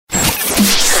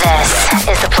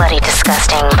is the Bloody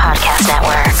Disgusting Podcast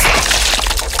Network.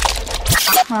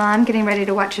 Well, I'm getting ready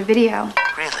to watch a video.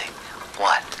 Really?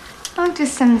 What? Oh,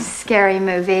 just some scary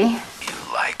movie.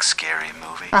 You like scary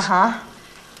movies? Uh-huh.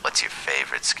 What's your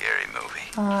favorite scary movie?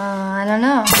 I don't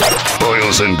know.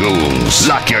 Boils and ghouls,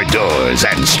 lock your doors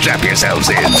and strap yourselves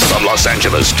in. From Los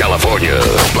Angeles, California,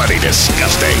 Bloody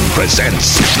Disgusting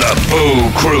presents the Boo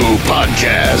Crew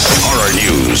Podcast. Horror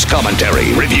news,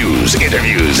 commentary, reviews,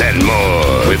 interviews, and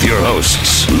more. With your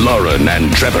hosts, Lauren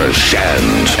and Trevor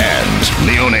Shand and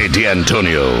Leone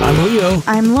D'Antonio. I'm Leo.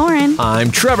 I'm Lauren. I'm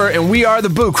Trevor, and we are the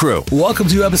Boo Crew. Welcome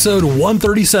to episode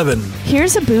 137.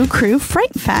 Here's a Boo Crew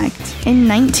fright fact. In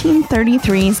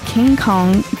 1933's King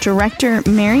Kong, director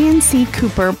Marion C.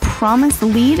 Cooper promised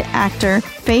lead actor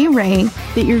Fay Wray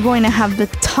that you're going to have the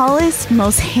tallest,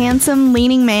 most handsome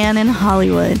leading man in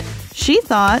Hollywood. She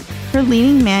thought her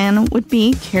leading man would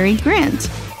be Cary Grant,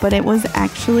 but it was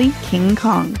actually King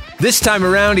Kong. This time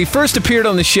around, he first appeared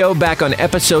on the show back on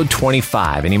episode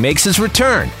 25, and he makes his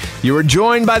return. You are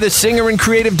joined by the singer and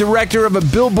creative director of a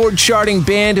Billboard charting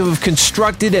band who have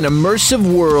constructed an immersive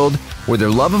world where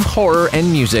their love of horror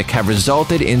and music have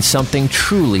resulted in something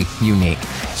truly unique.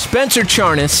 Spencer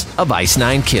Charnas of Ice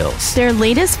Nine Kills. Their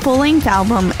latest full-length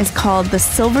album is called The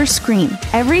Silver Scream.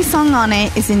 Every song on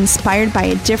it is inspired by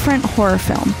a different horror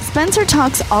film. Spencer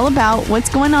talks all about what's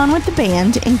going on with the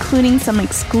band, including some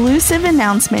exclusive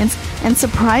announcements and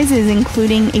surprises,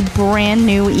 including a brand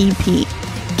new EP.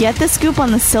 Get the scoop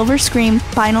on the Silver Scream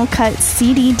Final Cut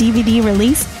CD/DVD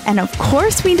release, and of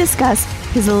course we discuss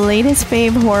his latest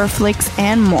fave horror flicks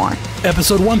and more.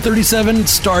 Episode 137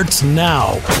 starts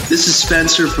now. This is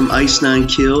Spencer from Ice Nine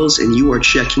Kills, and you are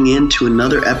checking in to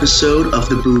another episode of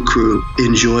the Boo Crew.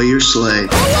 Enjoy your sleigh. I'm not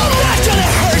gonna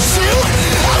hurt you.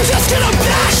 I'm just gonna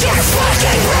bash your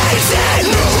fucking brains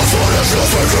in. Never thought it felt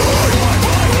so good.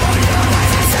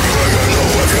 I know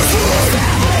what you're like.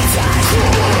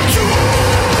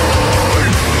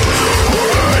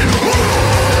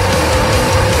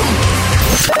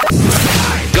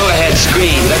 Go ahead,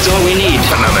 scream. That's all we need.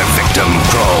 Another victim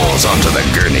crawls onto the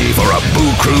gurney for a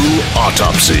Boo Crew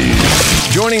autopsy.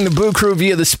 Joining the Boo Crew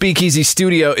via the Speakeasy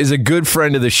Studio is a good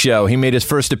friend of the show. He made his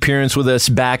first appearance with us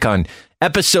back on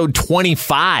episode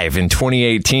 25 in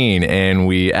 2018, and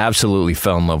we absolutely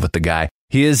fell in love with the guy.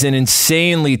 He is an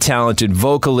insanely talented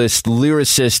vocalist,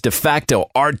 lyricist, de facto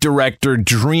art director,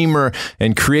 dreamer,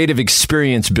 and creative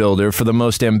experience builder for the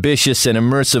most ambitious and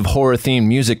immersive horror-themed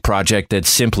music project that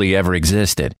simply ever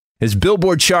existed. His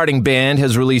Billboard charting band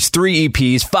has released 3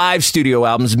 EPs, 5 studio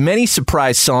albums, many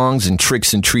surprise songs, and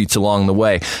tricks and treats along the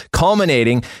way,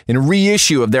 culminating in a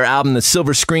reissue of their album The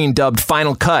Silver Screen, dubbed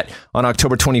Final Cut, on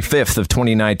October 25th of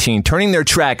 2019, turning their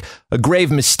track A Grave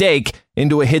Mistake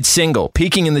into a hit single,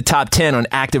 peaking in the top 10 on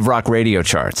active rock radio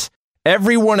charts.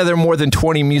 Every one of their more than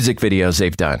 20 music videos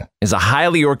they've done is a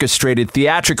highly orchestrated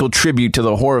theatrical tribute to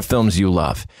the horror films you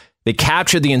love. They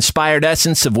capture the inspired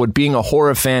essence of what being a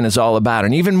horror fan is all about,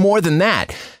 and even more than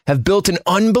that, have built an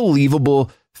unbelievable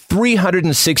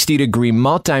 360-degree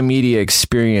multimedia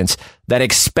experience that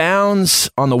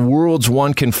expounds on the worlds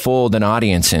one can fold an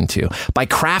audience into by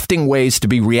crafting ways to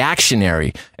be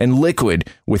reactionary and liquid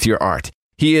with your art.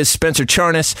 He is Spencer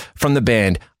Charnas from the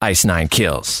band Ice Nine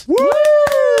Kills. Woo!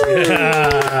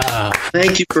 Yeah.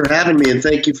 Thank you for having me, and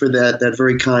thank you for that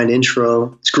very kind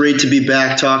intro. It's great to be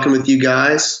back talking with you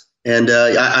guys, and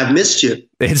I've missed you.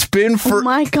 It's been forever. Oh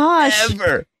my gosh.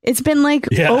 It's been like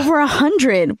over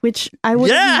 100, which I would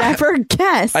never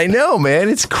guess. I know, man.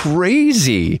 It's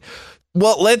crazy.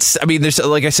 Well, there's,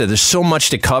 like I said, there's so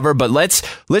much to cover, but let's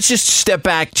just step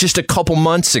back just a couple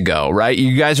months ago, right?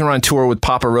 You guys are on tour with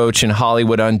Papa Roach and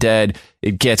Hollywood Undead.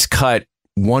 It gets cut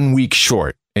 1 week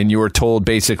short, and you were told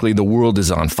basically the world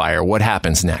is on fire. What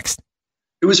happens next?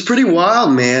 It was pretty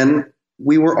wild, man.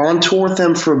 We were on tour with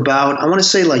them for about, I want to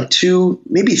say like 2,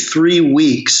 maybe 3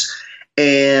 weeks.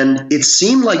 And it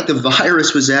seemed like the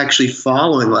virus was actually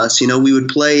following us. You know, we would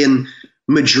play in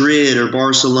Madrid or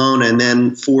Barcelona, and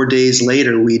then 4 days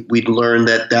later, we'd learn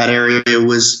that area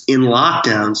was in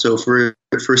lockdown. So for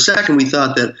a second, we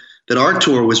thought that our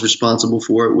tour was responsible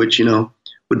for it, which, you know,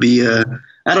 would be, I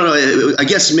don't know, I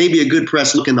guess maybe a good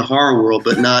press look in the horror world,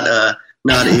 but not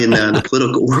in the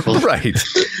political world. Right.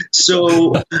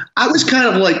 So I was kind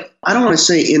of like, I don't want to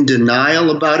say in denial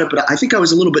about it, but I think I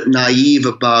was a little bit naive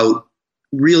about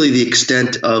really the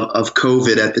extent of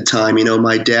COVID at the time. You know,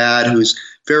 my dad, who's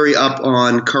very up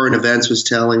on current events was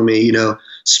telling me,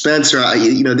 Spencer,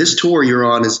 this tour you're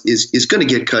on is going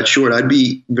to get cut short. I'd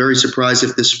be very surprised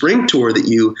if the spring tour that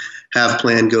you have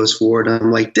planned goes forward. And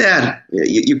I'm like, Dad,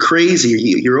 you're crazy.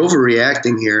 You're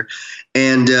overreacting here.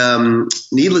 And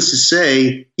needless to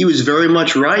say, he was very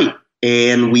much right.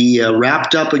 And we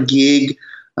wrapped up a gig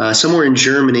somewhere in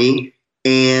Germany.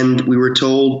 And we were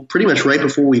told pretty much right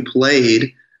before we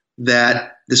played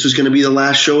that this was going to be the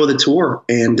last show of the tour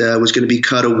and was going to be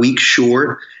cut a week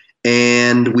short.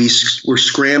 And we were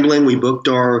scrambling. We booked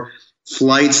our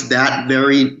flights that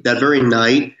very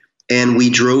night, and we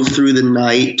drove through the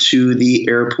night to the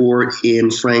airport in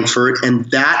Frankfurt. And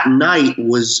that night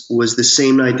was the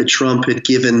same night that Trump had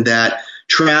given that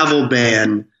travel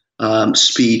ban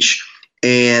speech.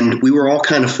 And we were all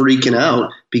kind of freaking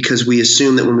out because we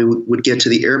assumed that when we would get to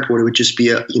the airport, it would just be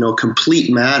a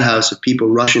complete madhouse of people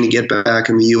rushing to get back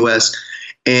in the U.S.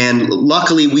 And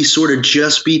luckily, we sort of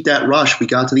just beat that rush. We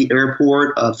got to the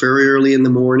airport very early in the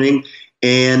morning,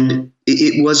 and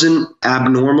it wasn't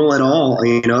abnormal at all.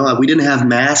 We didn't have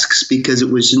masks because it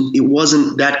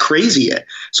wasn't that crazy yet.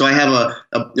 So I have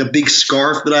a big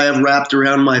scarf that I have wrapped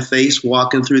around my face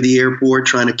walking through the airport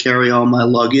trying to carry all my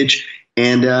luggage.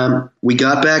 And we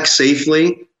got back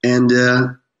safely, and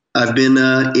I've been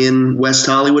in West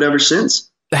Hollywood ever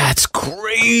since. That's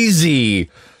crazy.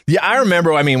 Yeah, I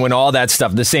remember, when all that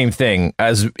stuff, the same thing,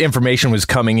 as information was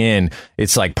coming in,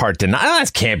 it's like part denial.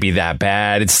 That can't be that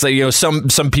bad. It's like,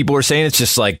 some people are saying it's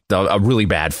just like a really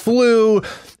bad flu.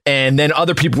 And then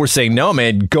other people were saying, no,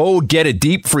 man, go get a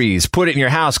deep freeze, put it in your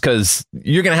house because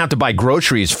you're going to have to buy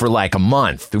groceries for like a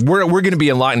month. We're going to be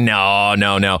in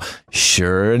lockdown. No.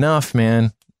 Sure enough,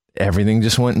 man. Everything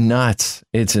just went nuts.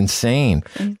 It's insane.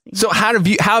 So how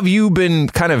have you been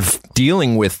kind of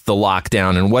dealing with the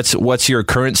lockdown, and what's your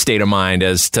current state of mind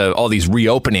as to all these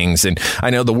reopenings? And I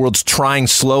know the world's trying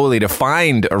slowly to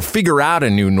find or figure out a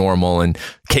new normal, and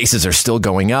cases are still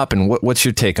going up. And what's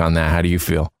your take on that? How do you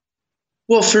feel?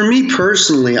 Well, for me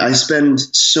personally, I spend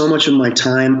so much of my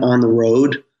time on the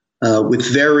road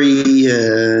with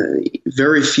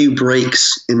very few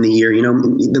breaks in the year.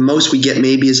 The most we get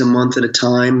maybe is a month at a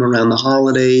time around the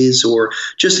holidays or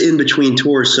just in between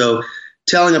tours. So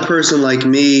telling a person like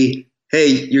me, hey,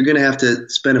 you're going to have to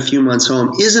spend a few months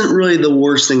home isn't really the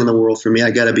worst thing in the world for me.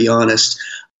 I got to be honest.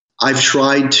 I've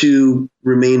tried to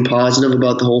remain positive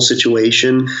about the whole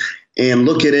situation and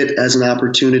look at it as an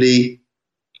opportunity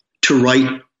to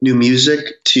write new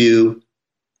music, to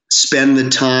spend the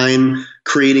time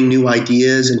creating new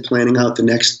ideas and planning out the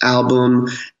next album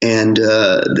and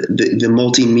the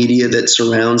multimedia that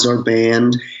surrounds our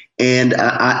band. And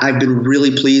I've been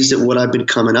really pleased at what I've been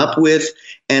coming up with.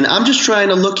 And I'm just trying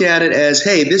to look at it as,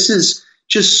 hey, this is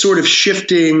just sort of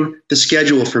shifting the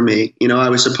schedule for me. I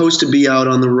was supposed to be out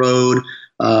on the road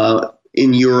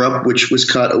in Europe, which was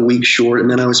cut a week short. And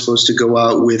then I was supposed to go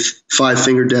out with Five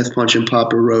Finger Death Punch and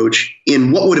Papa Roach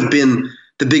in what would have been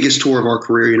the biggest tour of our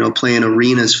career, playing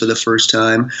arenas for the first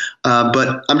time.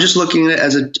 But I'm just looking at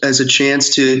it as a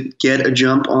chance to get a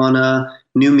jump on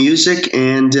new music,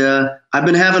 and I've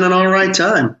been having an all right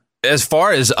time. As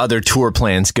far as other tour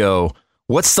plans go,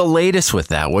 what's the latest with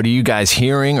that? What are you guys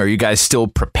hearing? Are you guys still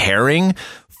preparing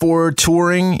for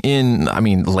touring in,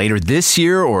 later this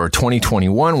year or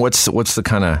 2021? What's the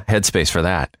kind of headspace for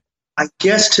that? I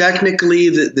guess technically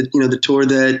the tour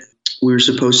that we were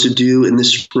supposed to do in the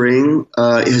spring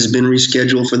has been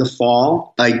rescheduled for the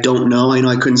fall. I don't know.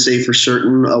 I couldn't say for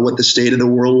certain what the state of the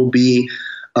world will be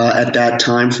at that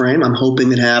time frame. I'm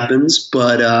hoping it happens,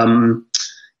 but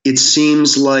it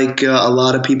seems like a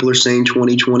lot of people are saying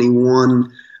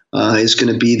 2021 is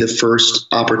going to be the first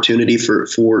opportunity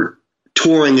for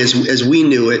touring as we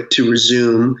knew it to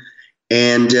resume.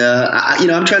 And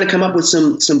I'm trying to come up with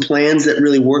some plans that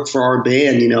really work for our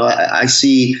band. I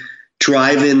see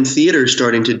drive-in theaters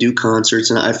starting to do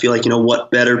concerts, and I feel like, what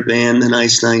better band than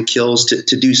Ice Nine Kills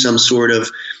to do some sort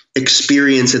of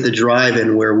experience at the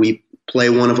drive-in where we play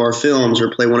one of our films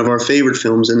or play one of our favorite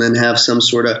films and then have some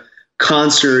sort of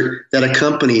concert that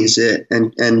accompanies it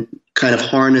and kind of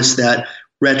harness that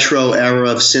retro era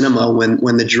of cinema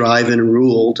when the drive-in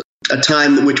ruled, a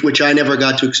time which I never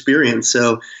got to experience.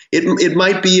 So it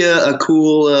might be a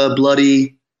cool,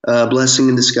 bloody blessing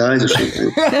in disguise or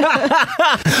something.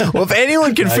 Well, if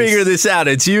anyone can figure this out,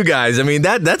 it's you guys.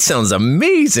 That sounds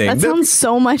amazing. That sounds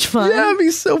so much fun. Yeah, it'd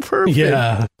be so perfect.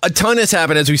 Yeah. A ton has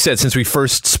happened, as we said, since we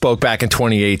first spoke back in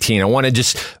 2018. I want to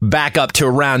just back up to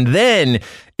around then,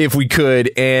 if we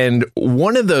could. And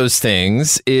one of those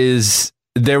things is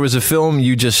there was a film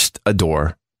you just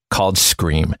adore. called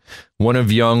Scream. One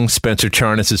of young Spencer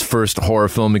Charnas' first horror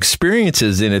film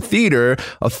experiences in a theater,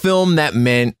 a film that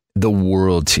meant the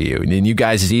world to you. And you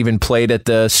guys even played at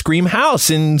the Scream House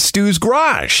in Stu's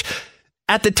garage.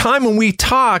 At the time when we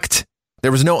talked,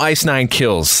 there was no Ice Nine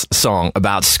Kills song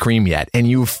about Scream yet, and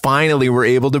you finally were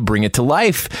able to bring it to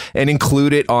life and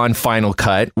include it on Final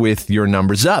Cut with your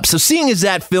numbers up. So seeing as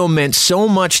that film meant so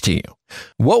much to you,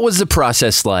 what was the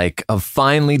process like of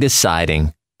finally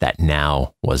deciding that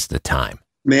now was the time?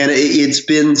 Man, it's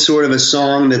been sort of a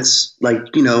song that's like,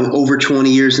 over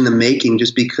 20 years in the making,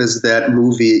 just because that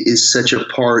movie is such a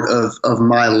part of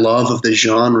my love of the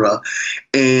genre.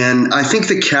 And I think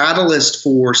the catalyst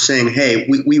for saying, hey,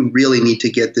 we really need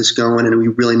to get this going and we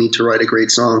really need to write a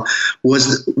great song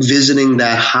was visiting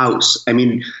that house. I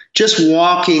mean, just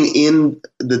walking in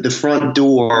the front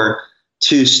door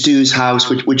to Stu's house,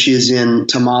 which is in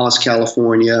Tamales,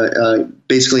 California,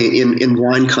 basically in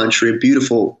wine country, a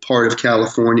beautiful part of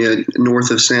California, north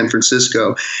of San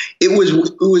Francisco. It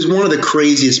was one of the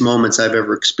craziest moments I've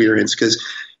ever experienced, because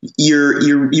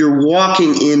you're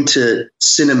walking into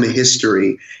cinema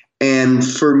history. And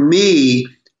for me,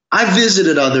 I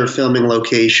visited other filming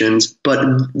locations, but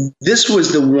this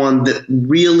was the one that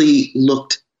really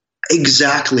looked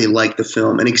exactly like the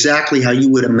film and exactly how you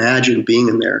would imagine being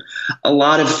in there. A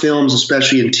lot of films,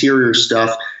 especially interior stuff,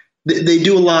 they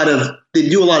do a lot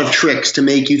of tricks to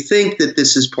make you think that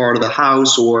this is part of the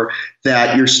house or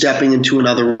that you're stepping into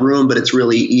another room, but it's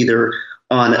really either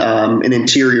on an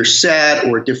interior set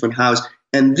or a different house.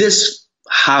 And this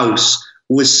house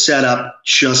was set up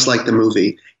just like the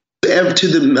movie, to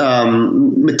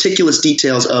the meticulous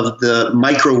details of the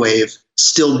microwave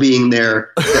still being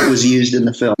there that was used in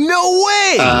the film. No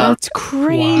way! That's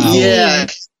crazy. Wow. Yeah.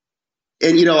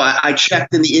 And, I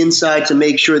checked in the inside to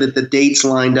make sure that the dates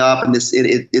lined up, and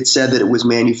it said that it was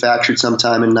manufactured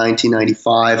sometime in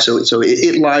 1995. So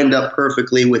it lined up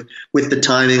perfectly with the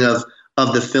timing of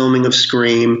the filming of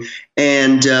Scream.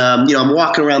 And, I'm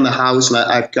walking around the house, and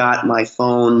I've got my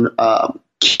phone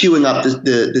queuing up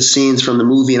the scenes from the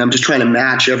movie, and I'm just trying to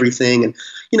match everything. And,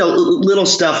 little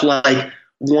stuff like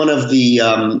one of the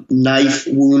knife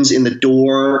wounds in the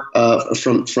door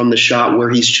from the shot where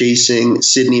he's chasing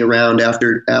Sydney around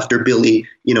after Billy,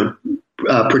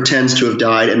 pretends to have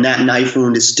died, and that knife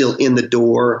wound is still in the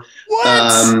door.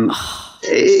 What?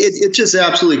 It's just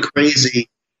absolutely crazy.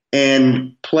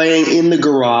 And playing in the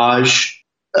garage,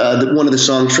 one of the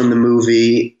songs from the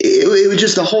movie, it was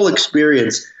just the whole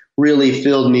experience really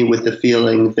filled me with the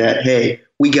feeling that, hey,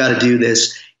 we got to do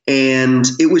this. And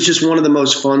it was just one of the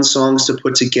most fun songs to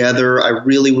put together. I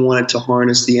really wanted to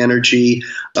harness the energy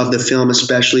of the film,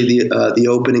 especially the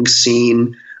opening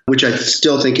scene, which I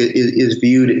still think is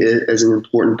viewed as an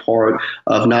important part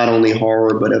of not only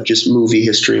horror, but of just movie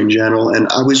history in general. And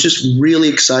I was just really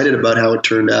excited about how it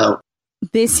turned out.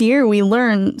 This year, we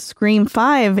learned Scream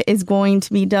 5 is going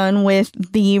to be done with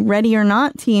the Ready or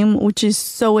Not team, which is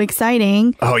so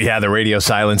exciting. Oh, yeah, the Radio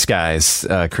Silence guys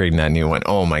creating that new one.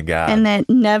 Oh, my God. And that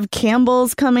Nev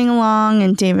Campbell's coming along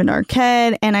and David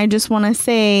Arquette. And I just want to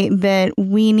say that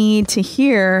we need to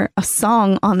hear a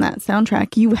song on that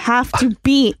soundtrack. You have to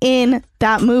be in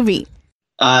that movie.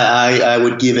 I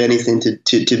would give anything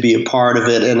to be a part of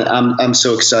it. And I'm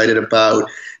so excited about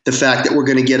the fact that we're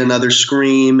going to get another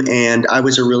Scream. And I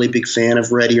was a really big fan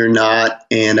of Ready or Not.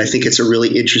 And I think it's a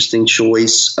really interesting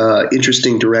choice,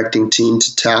 interesting directing team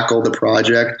to tackle the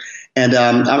project. And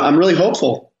I'm really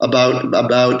hopeful about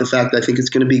the fact that I think it's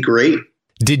going to be great.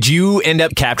 Did you end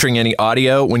up capturing any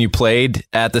audio when you played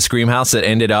at the Scream House that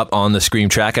ended up on the Scream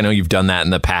track? I know you've done that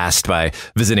in the past by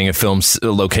visiting a film's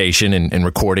location and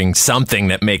recording something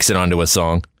that makes it onto a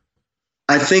song.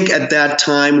 I think at that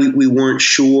time we weren't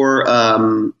sure,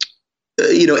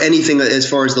 anything as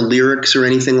far as the lyrics or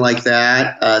anything like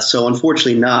that. So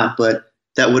unfortunately not, but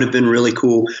that would have been really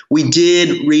cool. We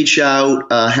did reach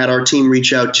out, had our team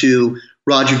reach out to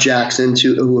Roger Jackson,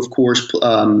 who of course, did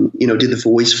the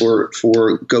voice for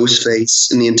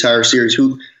Ghostface in the entire series,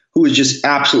 who was just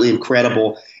absolutely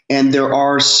incredible. And there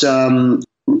are some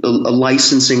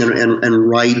licensing and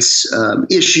rights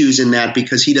issues in that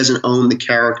because he doesn't own the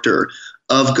character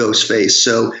of Ghostface.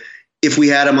 So if we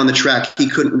had him on the track, he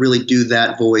couldn't really do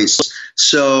that voice.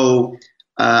 So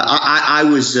I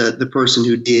was the person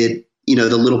who did,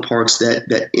 the little parts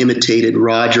that imitated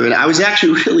Roger. And I was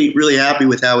actually really, really happy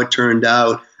with how it turned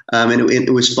out. And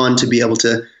it was fun to be able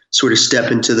to sort of step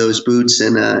into those boots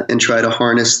and try to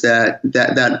harness that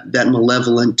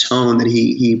malevolent tone that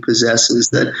he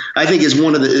possesses, that I think is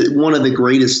one of the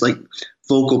greatest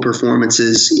vocal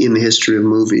performances in the history of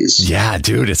movies. Yeah,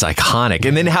 dude, it's iconic.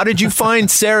 And then how did you find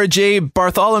Sarah J.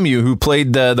 Bartholomew, who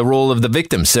played the role of the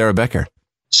victim, Sarah Becker?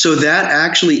 So that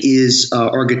actually is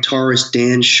our guitarist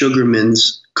Dan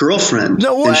Sugarman's girlfriend.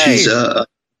 No way! And she's a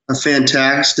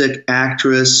fantastic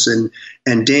actress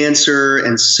and dancer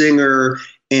and singer.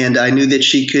 And I knew that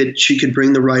she could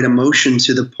bring the right emotion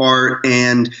to the part.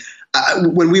 And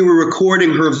when we were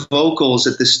recording her vocals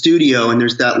at the studio, and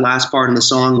there's that last part in the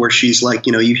song where she's like,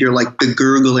 you hear like the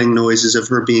gurgling noises of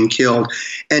her being killed.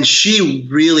 And she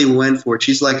really went for it.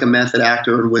 She's like a method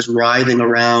actor and was writhing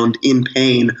around in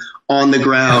pain on the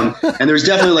ground. And there was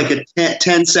definitely like a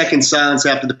 10-second silence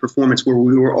after the performance where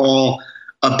we were all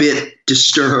a bit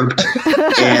disturbed.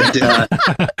 And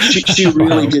she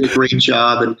really did a great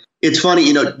job. And it's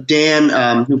funny,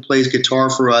 Dan, who plays guitar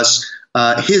for us,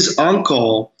 his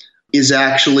uncle is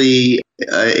actually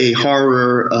a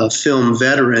horror film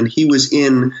veteran. He was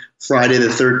in Friday the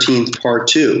 13th Part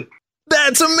 2.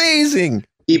 That's amazing.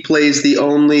 He plays the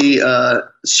only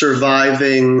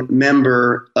surviving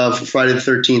member of Friday the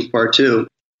 13th Part 2.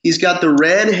 He's got the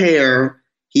red hair.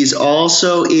 He's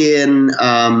also in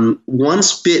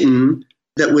Once Bitten.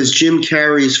 That was Jim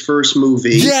Carrey's first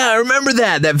movie. Yeah, I remember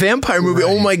that vampire movie.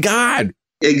 Right. Oh, my God.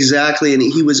 Exactly. And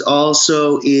he was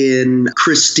also in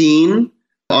Christine,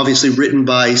 obviously written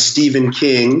by Stephen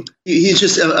King. He's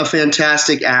just a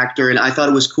fantastic actor. And I thought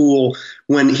it was cool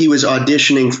when he was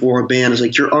auditioning for a band. It was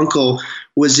like, your uncle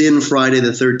was in Friday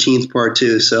the 13th Part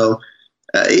 2. So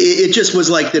it just was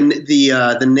like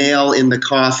the nail in the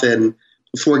coffin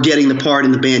for getting the part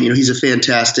in the band. He's a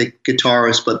fantastic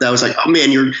guitarist, but that was like, oh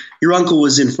man, your uncle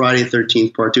was in Friday the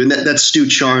 13th Part 2. And that's Stu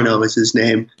Charno is his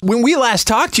name. When we last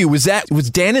talked to you, was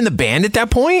Dan in the band at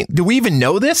that point? Do we even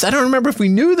know this? I don't remember if we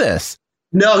knew this.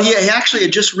 No, he actually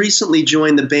had just recently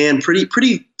joined the band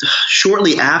pretty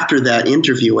shortly after that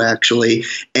interview, actually.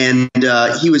 And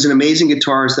he was an amazing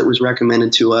guitarist that was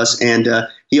recommended to us. And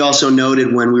he also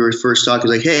noted when we were first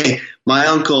talking, like, hey, my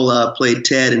uncle played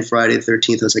Ted in Friday the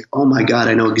 13th. I was like, oh, my God,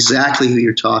 I know exactly who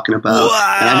you're talking about.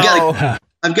 Wow. And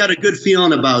I've got a good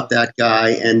feeling about that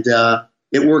guy. And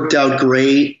it worked out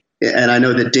great. And I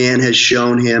know that Dan has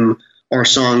shown him our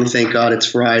song, Thank God It's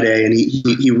Friday, and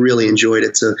he really enjoyed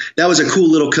it. So that was a cool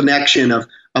little connection of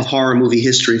horror movie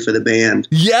history for the band.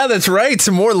 Yeah, that's right.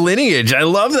 Some more lineage. I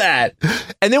love that.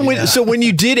 And then when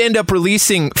you did end up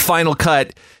releasing Final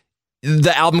Cut,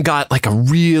 the album got like a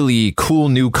really cool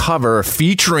new cover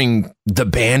featuring the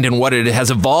band and what it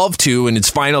has evolved to in its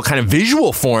final kind of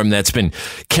visual form that's been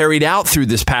carried out through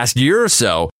this past year or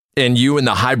so. And you and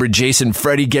the hybrid Jason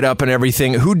Freddy get up and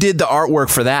everything. Who did the artwork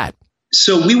for that?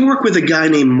 So we work with a guy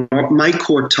named Mike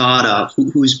Cortada,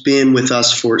 who's been with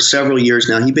us for several years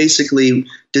now. He basically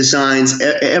designs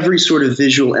every sort of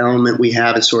visual element we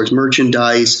have as far as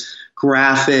merchandise,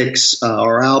 graphics,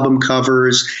 our album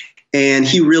covers, and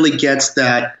he really gets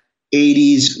that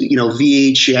 80s,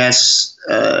 VHS,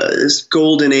 this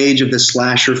golden age of the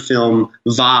slasher film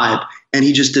vibe. And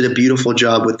he just did a beautiful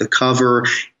job with the cover.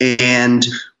 And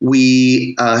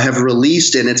we have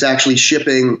released it, and it's actually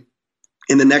shipping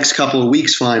in the next couple of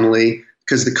weeks, finally,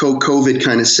 because the COVID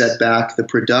kind of set back the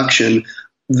production.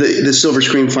 The Silver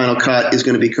Screen Final Cut is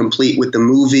going to be complete with the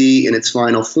movie in its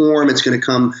final form. It's going to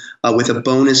come with a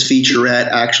bonus featurette.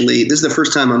 Actually, this is the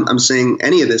first time I'm saying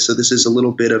any of this, so this is a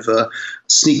little bit of a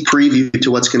sneak preview to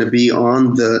what's going to be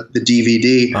on the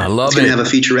DVD. I love it. It's going to have a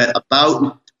featurette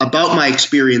about my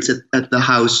experience at the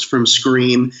house from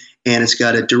Scream. And it's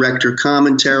got a director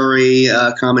commentary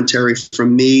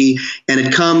from me. And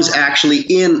it comes actually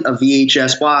in a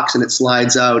VHS box, and it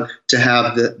slides out to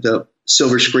have the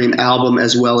Silver Scream album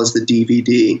as well as the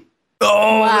DVD.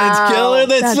 Oh, wow. That's killer.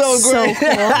 That's so great. So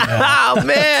cool. Oh,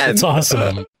 man. That's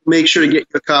awesome. Make sure to get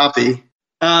your copy.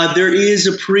 There is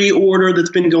a pre-order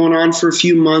that's been going on for a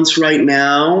few months right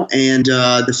now, and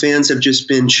the fans have just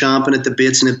been chomping at the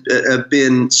bits and have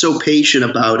been so patient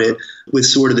about it with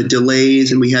sort of the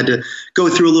delays, and we had to go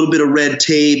through a little bit of red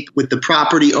tape with the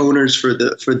property owners for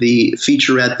the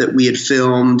featurette that we had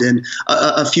filmed, and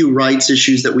a few rights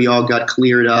issues that we all got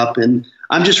cleared up. And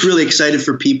I'm just really excited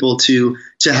for people to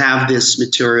have this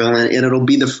material, and it'll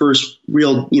be the first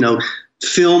real,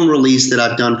 film release that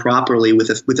I've done properly with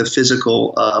a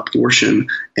physical portion.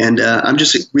 And I'm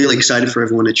just really excited for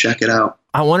everyone to check it out.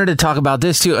 I wanted to talk about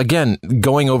this too. Again,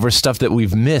 going over stuff that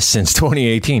we've missed since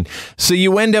 2018. So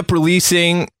you end up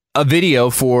releasing a video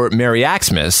for Merry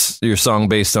Xmas, your song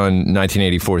based on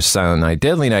 1984's Silent Night,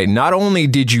 Deadly Night. Not only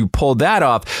did you pull that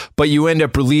off, but you end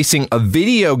up releasing a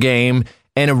video game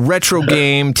and a retro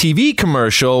game TV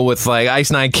commercial with like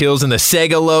Ice Nine Kills and the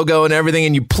Sega logo and everything.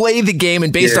 And you play the game,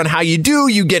 and based on how you do,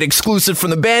 you get exclusive from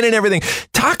the band and everything.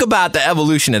 Talk about the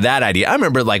evolution of that idea. I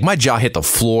remember like my jaw hit the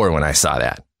floor when I saw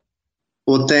that.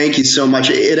 Well, thank you so much.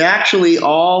 It actually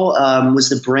all was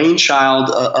the brainchild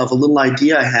of a little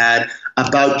idea I had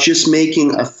about just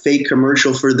making a fake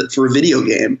commercial for a video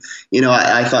game.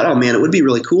 I thought, oh man, it would be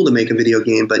really cool to make a video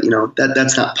game, but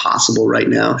that's not possible right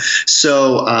now.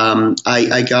 So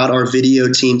I got our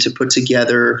video team to put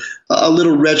together a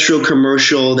little retro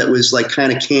commercial that was like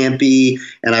kind of campy,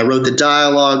 and I wrote the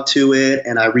dialogue to it,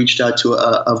 and I reached out to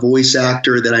a voice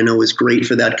actor that I know is great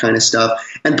for that kind of stuff,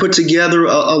 and put together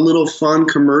a little fun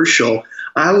commercial.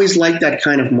 I always like that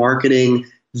kind of marketing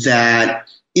that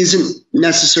isn't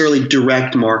necessarily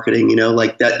direct marketing,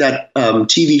 like that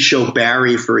TV show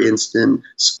Barry, for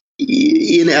instance,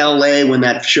 in LA when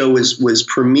that show was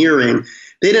premiering.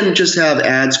 They didn't just have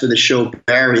ads for the show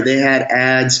Barry. They had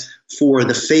ads for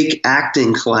the fake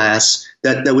acting class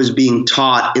that was being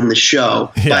taught in the show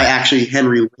by actually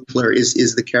Henry Winkler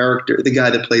is the character, the guy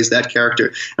that plays that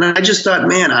character. And I just thought,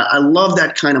 man, I love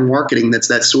that kind of marketing. That's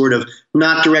that sort of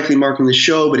not directly marketing the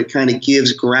show, but it kind of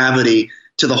gives gravity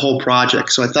to the whole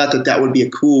project. So I thought that would be a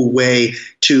cool way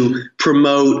to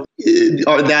promote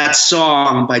that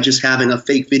song by just having a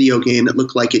fake video game that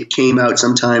looked like it came out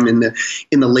sometime in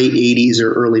the late 80s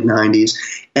or early 90s.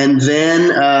 And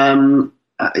then,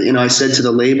 I said to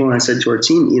the label and I said to our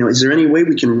team, is there any way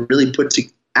we can really put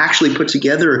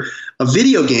together a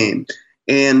video game?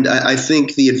 And I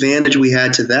think the advantage we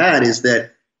had to that is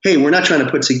that, hey, we're not trying to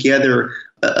put together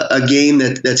a game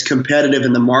that's competitive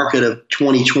in the market of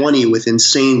 2020 with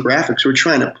insane graphics. We're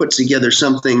trying to put together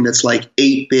something that's like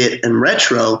 8-bit and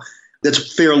retro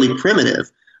that's fairly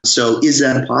primitive. So is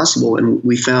that possible? And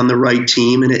we found the right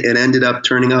team, and it ended up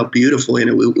turning out beautifully.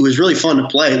 And it was really fun to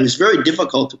play. It was very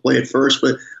difficult to play at first,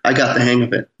 but I got the hang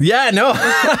of it. Yeah, no,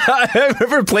 I've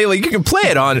never played. Like, you can play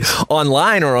it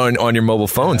online or on your mobile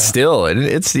phone still. And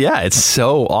it's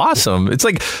so awesome. It's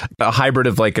like a hybrid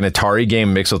of like an Atari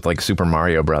game mixed with like Super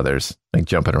Mario Brothers, like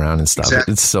jumping around and stuff.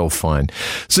 Exactly. It's so fun.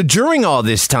 So during all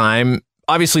this time,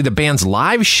 obviously the band's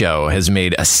live show has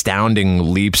made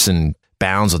astounding leaps and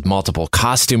bounds with multiple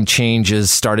costume changes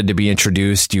started to be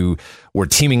introduced. You were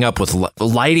teaming up with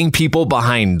lighting people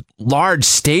behind large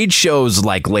stage shows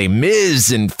like Les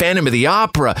Mis and Phantom of the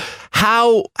Opera.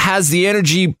 How has the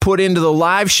energy put into the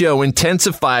live show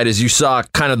intensified as you saw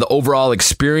kind of the overall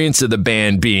experience of the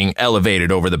band being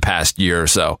elevated over the past year or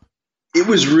so? It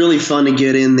was really fun to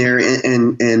get in there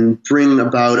and bring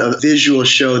about a visual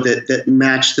show that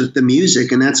matched the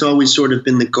music. And that's always sort of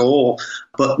been the goal.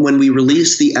 But when we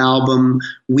released the album,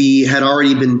 we had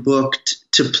already been booked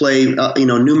to play,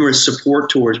 numerous support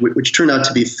tours, which turned out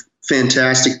to be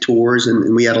fantastic tours.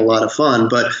 And we had a lot of fun.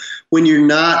 But when you're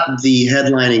not the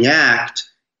headlining act,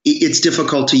 it's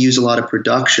difficult to use a lot of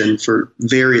production for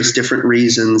various different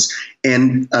reasons.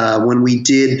 And when we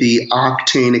did the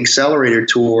Octane Accelerator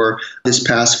tour this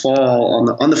past fall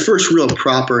on the first real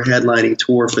proper headlining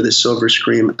tour for the Silver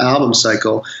Scream album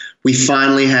cycle, we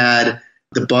finally had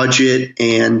the budget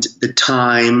and the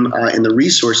time and the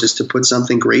resources to put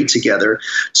something great together.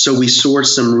 So we sourced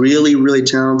some really, really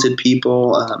talented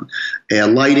people, a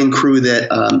lighting crew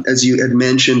that, as you had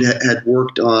mentioned, had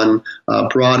worked on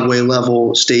Broadway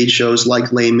level stage shows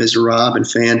like Les Miserables and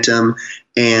Phantom,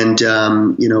 and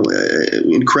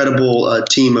incredible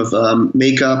team of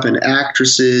makeup and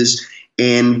actresses.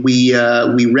 And we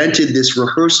rented this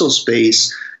rehearsal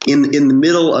space in the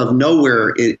middle of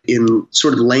nowhere in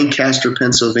sort of Lancaster,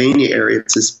 Pennsylvania area.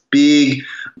 It's this big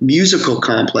musical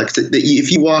complex that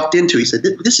if you walked into, he said,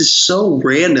 this is so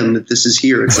random that this is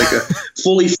here. It's like a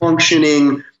fully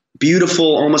functioning,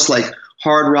 beautiful, almost like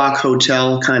Hard Rock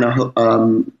Hotel kind of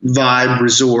vibe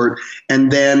resort.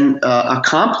 And then a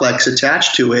complex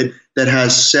attached to it that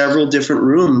has several different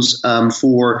rooms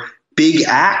for big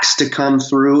acts to come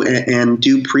through and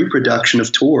do pre-production of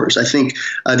tours. I think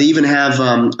they even have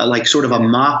like sort of a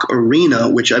mock arena,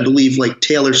 which I believe like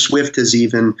Taylor Swift has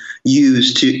even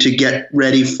used to get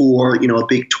ready for, a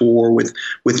big tour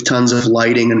with tons of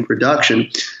lighting and production.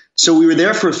 So we were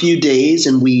there for a few days,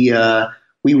 and we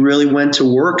really went to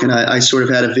work, and I sort of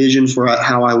had a vision for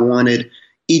how I wanted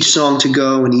each song to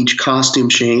go and each costume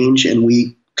change. And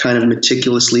we kind of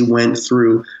meticulously went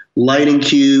through lighting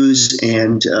cues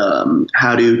and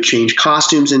how to change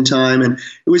costumes in time. And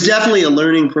it was definitely a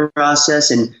learning process,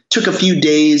 and took a few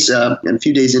days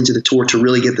into the tour to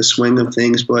really get the swing of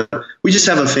things. But we just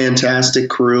have a fantastic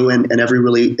crew, and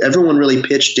everyone really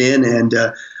pitched in and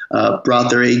brought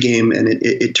their A game. And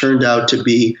it turned out to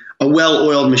be a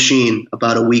well-oiled machine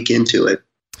about a week into it.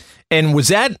 And was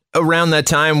that around that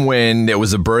time when there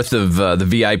was a birth of the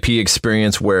VIP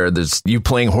experience where there's you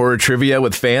playing horror trivia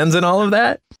with fans and all of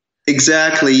that?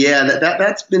 Exactly. Yeah,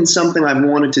 that's been something I've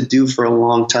wanted to do for a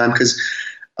long time because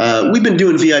we've been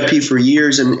doing VIP for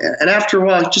years. And after a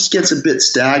while, it just gets a bit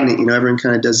stagnant. Everyone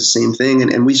kind of does the same thing.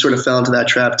 And we sort of fell into that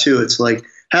trap, too. It's like,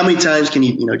 how many times can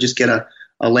you just get a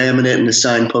laminate and a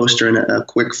signed poster and a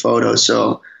quick photo?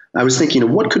 So I was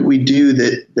thinking, what could we do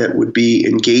that would be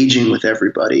engaging with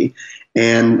everybody?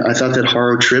 And I thought that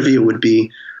horror trivia would be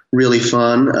really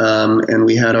fun. And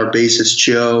we had our bassist,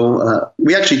 Joe.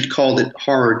 We actually called it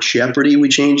Horror Jeopardy, we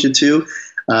changed it to,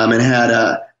 and had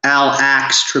Al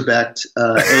Axe Trebek,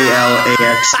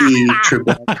 A-L-A-X-E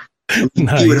Trebek.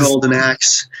 Nice. He would hold an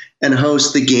axe and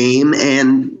host the game.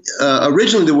 And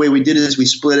originally the way we did it is we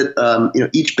split it.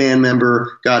 Each band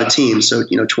member got a team. So,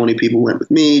 20 people went with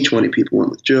me, 20 people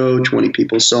went with Joe, 20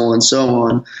 people, so on and so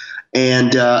on.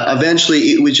 And eventually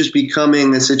it was just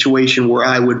becoming a situation where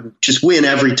I would just win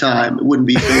every time. It wouldn't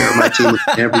be fair. My team would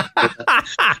win every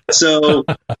time. So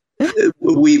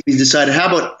we decided, how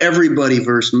about everybody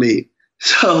versus me?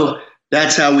 So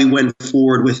that's how we went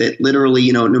forward with it. Literally,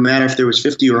 no matter if there was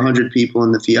 50 or 100 people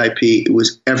in the VIP, it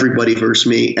was everybody versus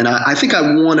me. And I think I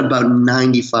won about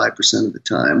 95% of the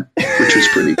time, which was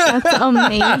pretty good. That's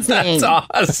amazing. That's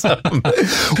awesome.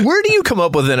 Where do you come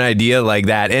up with an idea like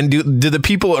that? And do the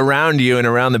people around you and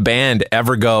around the band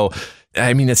ever go,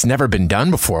 I mean, it's never been done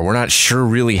before. We're not sure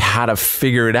really how to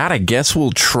figure it out. I guess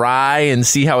we'll try and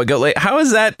see how it goes. Like, how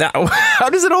is that? How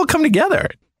does it all come together?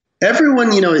 Everyone,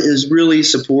 is really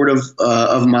supportive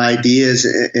of my ideas,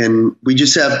 and we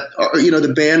just have,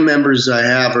 the band members I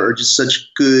have are just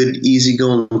such good,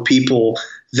 easygoing people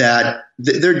that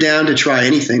they're down to try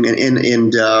anything.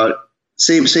 And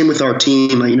same with our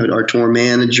team, our tour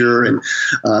manager and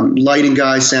lighting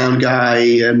guy, sound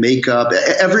guy, makeup.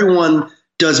 Everyone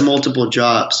does multiple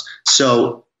jobs,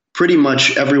 so pretty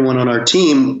much everyone on our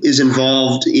team is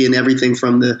involved in everything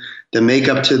from the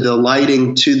makeup to the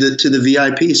lighting to the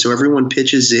VIP. So everyone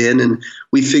pitches in, and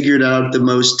we figured out the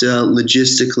most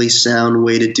logistically sound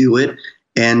way to do it.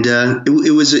 And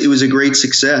it was a great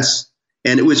success.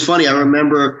 And it was funny. I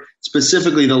remember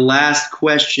specifically the last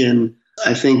question,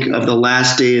 I think, of the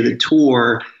last day of the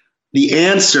tour. The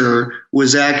answer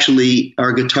was actually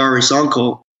our guitarist's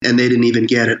uncle, and they didn't even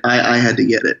get it. I had to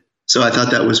get it. So I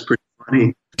thought that was pretty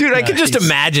funny. Dude, I could just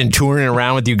imagine touring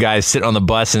around with you guys, sitting on the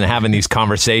bus and having these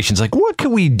conversations. Like, what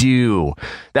could we do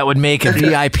that would make a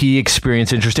VIP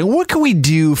experience interesting? What could we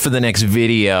do for the next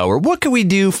video? Or what could we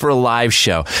do for a live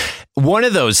show? One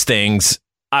of those things,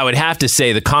 I would have to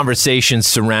say, the conversations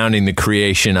surrounding the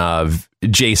creation of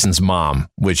Jason's Mom,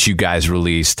 which you guys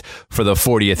released for the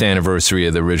 40th anniversary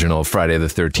of the original Friday the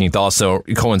 13th, also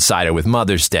coincided with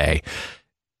Mother's Day,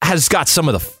 has got some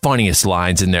of the funniest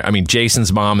lines in there. I mean,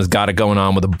 Jason's mom has got it going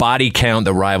on with a body count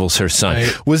that rivals her son.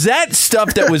 Right. Was that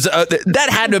stuff that was, that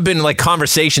had to have been like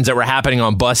conversations that were happening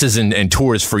on buses and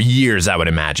tours for years, I would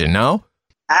imagine, no?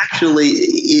 Actually,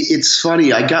 it's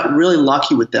funny. I got really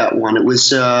lucky with that one. It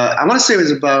was, I want to say it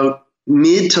was about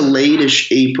mid to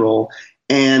late-ish April.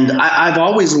 And I've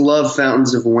always loved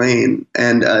Fountains of Wayne.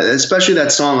 And especially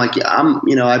that song, like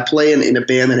I play in a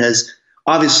band that has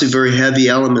obviously very heavy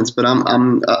elements, but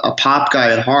I'm a pop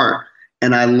guy at heart,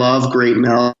 and I love great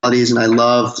melodies, and I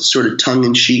love sort of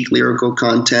tongue-in-cheek lyrical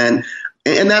content.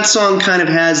 And that song kind of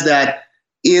has that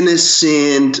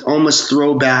innocent, almost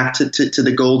throwback to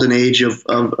the golden age of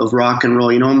rock and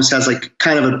roll. Almost has like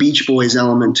kind of a Beach Boys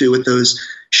element too, with those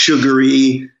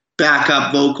sugary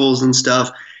backup vocals and stuff.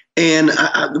 And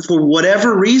for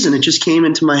whatever reason, it just came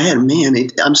into my head. Man,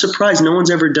 I'm surprised no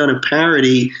one's ever done a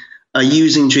parody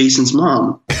using Jason's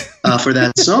mom for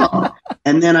that song.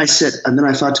 And then I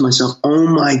thought to myself, oh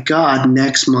my God,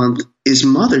 next month is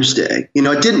Mother's Day.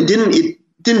 It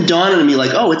didn't dawn on me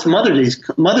like, oh, it's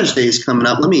Mother's Day is coming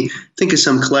up. Let me think of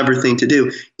some clever thing to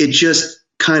do. It just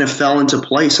kind of fell into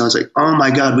place. I was like, oh my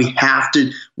God, we have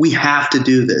to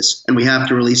do this, and we have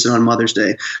to release it on Mother's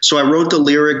Day. So I wrote the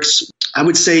lyrics, I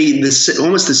would say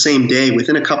almost the same day.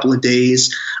 Within a couple of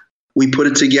days, we put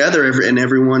it together, and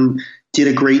everyone did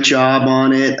a great job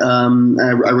on it.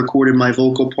 I recorded my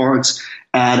vocal parts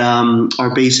at our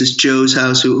bassist Joe's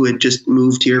house, who had just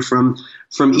moved here from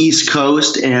East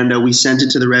Coast, and we sent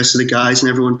it to the rest of the guys, and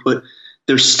everyone put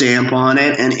their stamp on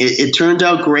it, and it turned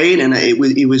out great, and it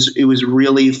was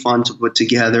really fun to put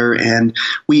together. And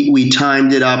we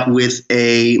timed it up with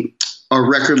our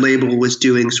record label was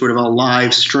doing sort of a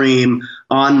live stream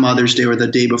on Mother's Day or the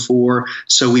day before.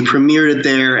 So we premiered it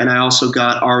there. And I also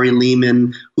got Ari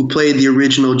Lehman, who played the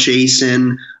original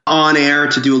Jason, on air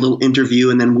to do a little interview,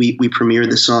 and then we premiered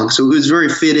the song. So it was very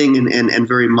fitting and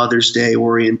very Mother's Day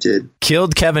oriented.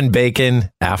 Killed Kevin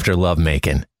Bacon after love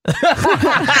making. That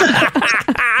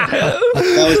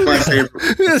was my favorite.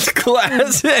 It's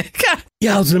classic.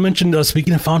 Yeah, I was going to mention,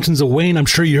 speaking of Fountains of Wayne, I'm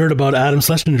sure you heard about Adam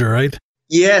Schlesinger, right?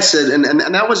 Yes, and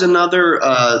that was another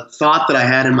thought that I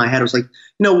had in my head. I was like,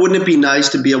 wouldn't it be nice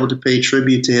to be able to pay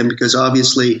tribute to him? Because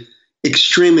obviously,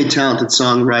 extremely talented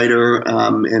songwriter,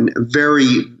 and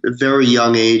very, very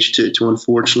young age to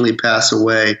unfortunately pass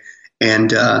away.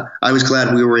 And I was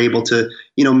glad we were able to,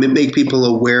 make people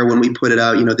aware when we put it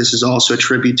out. This is also a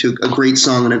tribute to a great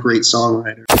song and a great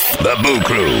songwriter. The Boo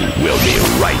Crew will be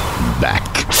right back.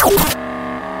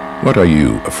 What are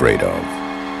you afraid of?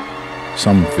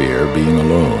 Some fear being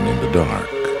alone in the dark.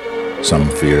 Some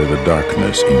fear the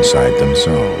darkness inside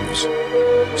themselves.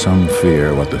 Some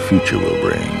fear what the future will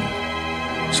bring.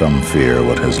 Some fear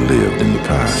what has lived in the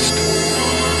past.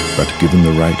 But given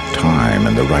the right time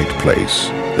and the right place,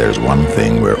 there's one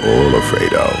thing we're all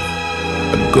afraid of.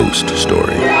 A ghost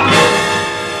story.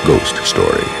 Ghost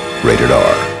Story. Rated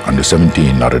R. Under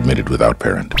 17, not admitted without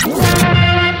parent.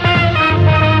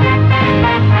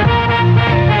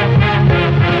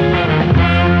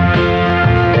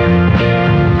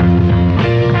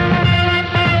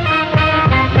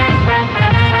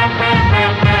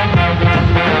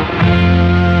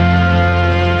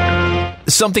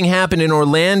 Something happened in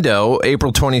Orlando,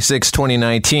 April 26,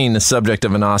 2019, the subject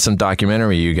of an awesome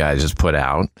documentary you guys just put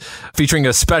out, featuring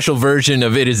a special version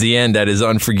of It Is the End that is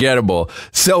unforgettable.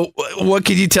 So what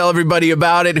could you tell everybody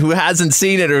about it who hasn't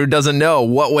seen it or who doesn't know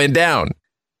what went down?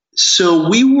 So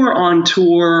we were on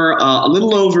tour a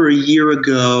little over a year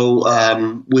ago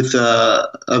with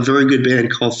a very good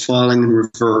band called Falling in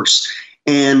Reverse.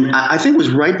 And I think it was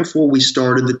right before we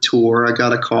started the tour, I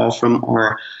got a call from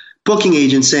our booking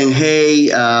agent saying, hey,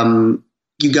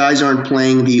 you guys aren't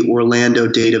playing the Orlando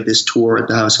date of this tour at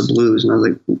the House of Blues. And I was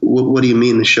like, what do you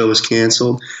mean the show is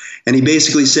canceled? And he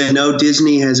basically said, no,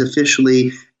 Disney has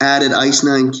officially added Ice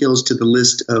Nine Kills to the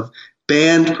list of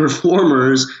banned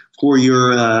performers for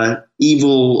your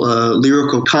evil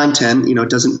lyrical content. It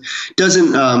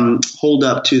doesn't hold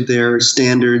up to their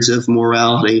standards of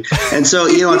morality. And so,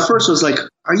 at first I was like,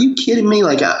 are you kidding me?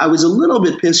 Like, I was a little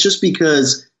bit pissed just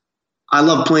because I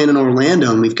love playing in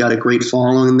Orlando, and we've got a great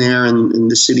following there,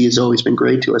 and the city has always been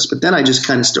great to us. But then I just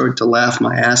kind of started to laugh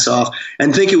my ass off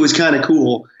and think it was kind of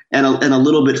cool and a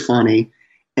little bit funny.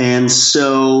 And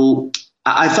so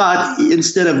I thought,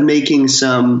 instead of making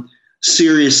some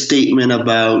serious statement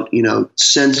about,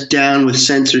 down with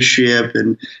censorship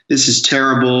and this is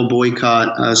terrible,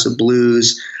 boycott House of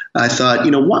Blues, I thought,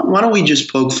 why don't we just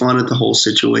poke fun at the whole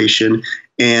situation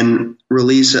and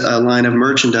release a line of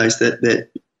merchandise that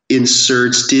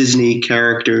inserts Disney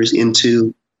characters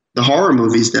into the horror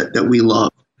movies that we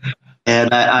love.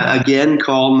 And I again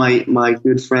called my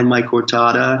good friend Mike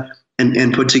Cortada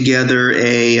and put together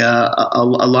a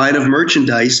line of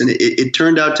merchandise, and it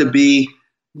turned out to be,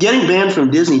 getting banned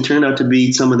from Disney turned out to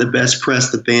be some of the best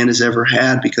press the band has ever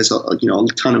had, because a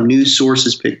ton of news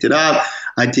sources picked it up.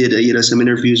 I did some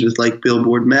interviews with like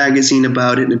Billboard magazine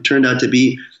about it, and it turned out to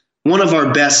be one of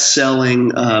our best-selling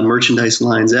merchandise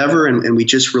lines ever, and we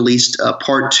just released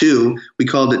part 2. We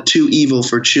called it Too Evil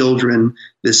for Children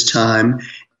this time.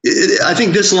 I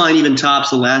think this line even tops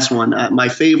the last one. My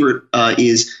favorite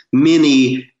is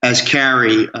Minnie as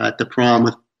Carrie at the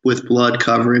prom with blood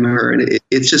covering her, and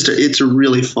it's a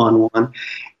really fun one.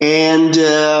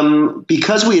 And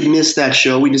because we had missed that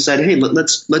show, we decided, hey,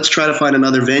 let's try to find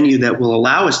another venue that will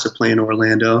allow us to play in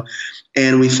Orlando.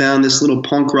 And we found this little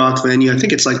punk rock venue. I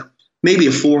think it's like maybe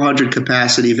a 400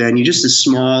 capacity venue, just a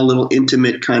small little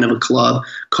intimate kind of a club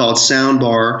called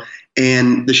Soundbar.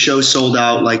 And the show sold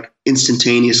out like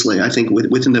instantaneously. I think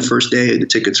within the first day, the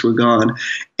tickets were gone.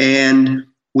 And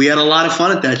we had a lot of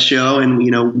fun at that show. And,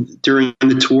 during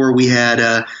the tour, we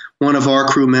had one of our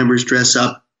crew members dress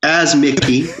up as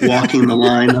Mickey, walking the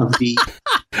line of the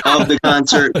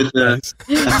concert with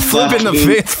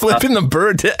flipping the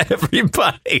bird to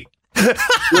everybody.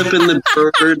 Flipping the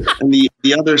bird, and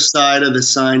the other side of the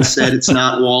sign said, "It's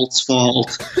not Walt's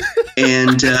fault."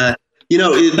 And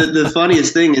the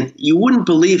funniest thing is, you wouldn't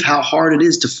believe how hard it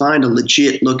is to find a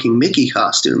legit looking Mickey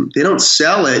costume. They don't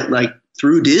sell it like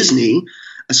through Disney.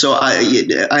 So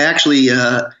I actually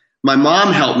my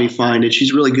mom helped me find it.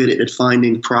 She's really good at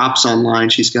finding props online.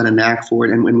 She's got a knack for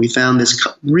it. And when we found this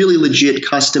really legit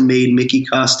custom made Mickey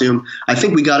costume, I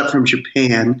think we got it from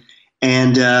Japan,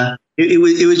 and it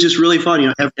was just really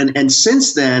fun, And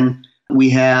since then, we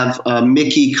have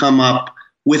Mickey come up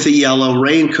with a yellow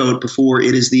raincoat before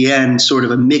It Is the End, sort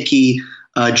of a Mickey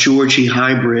Georgie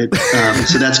hybrid.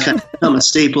 So that's kind of become a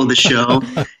staple of the show.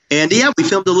 And yeah, we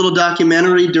filmed a little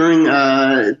documentary during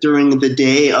the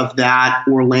day of that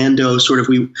Orlando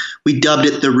we dubbed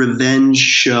it the Revenge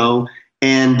Show,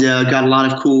 and got a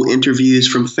lot of cool interviews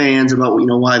from fans about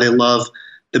why they love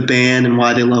the band and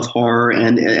why they love horror.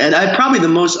 And probably the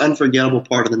most unforgettable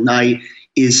part of the night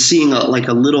is seeing a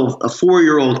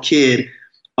 4-year-old kid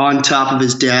on top of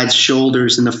his dad's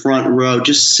shoulders in the front row,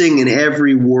 just singing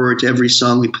every word to every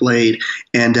song we played,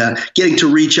 and getting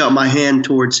to reach out my hand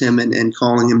towards him and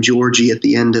calling him Georgie at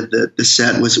the end of the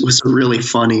set was a really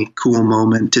funny, cool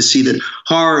moment to see that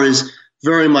horror is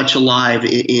very much alive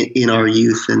in our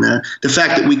youth. And the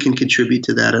fact that we can contribute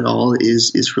to that at all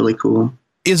is really cool.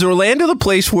 Is Orlando the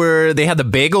place where they had the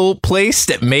bagel place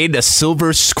that made a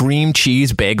Silver Scream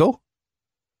cheese bagel?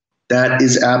 That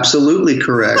is absolutely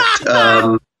correct.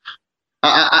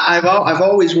 I've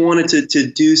always wanted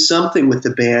to do something with the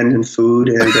band and food,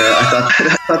 and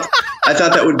I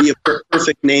thought that would be a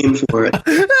perfect name for it.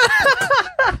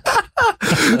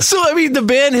 So I mean, the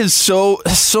band has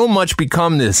so much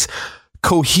become this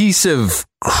cohesive,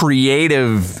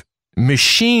 creative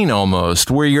machine almost,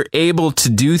 where you're able to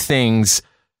do things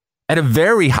at a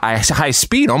very high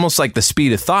speed, almost like the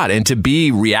speed of thought, and to be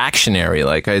reactionary,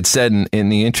 like I had said in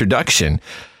the introduction.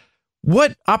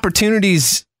 What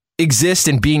opportunities exist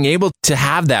in being able to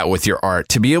have that with your art,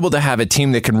 to be able to have a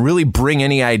team that can really bring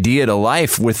any idea to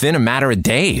life within a matter of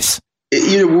days?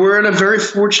 We're in a very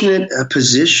fortunate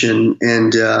position,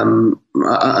 and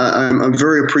I'm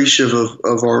very appreciative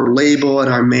of our label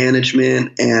and our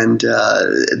management and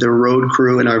the road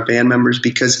crew and our band members,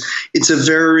 because it's a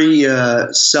very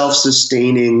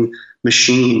self-sustaining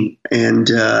machine, and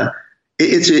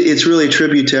it's really a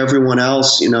tribute to everyone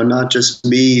else, not just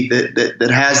me,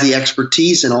 that has the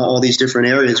expertise in all these different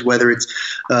areas, whether it's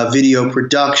video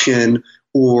production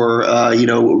or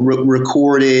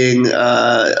recording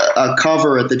a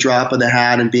cover at the drop of the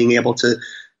hat, and being able to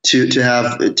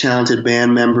have talented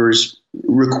band members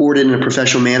record it in a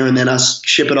professional manner, and then us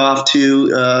ship it off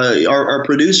to our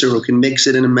producer, who can mix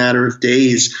it in a matter of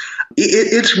days.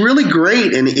 It's really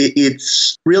great, and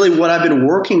it's really what I've been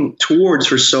working towards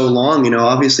for so long.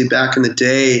 Obviously back in the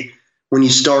day, when you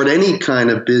start any kind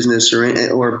of business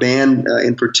or a band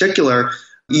in particular,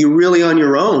 you're really on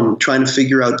your own trying to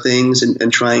figure out things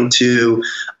and trying to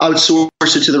outsource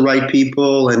it to the right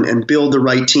people and build the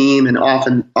right team. And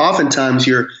oftentimes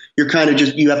you're kind of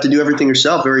you have to do everything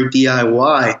yourself, very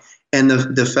DIY. And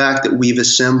the fact that we've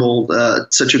assembled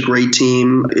such a great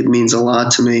team, it means a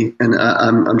lot to me, and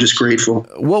I'm just grateful.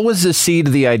 What was the seed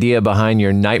of the idea behind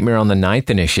your Nightmare on the 9th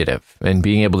initiative and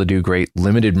being able to do great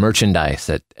limited merchandise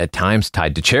at times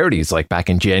tied to charities, like back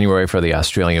in January for the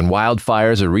Australian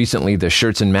wildfires, or recently the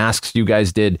shirts and masks you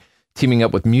guys did teaming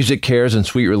up with Music Cares and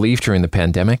Sweet Relief during the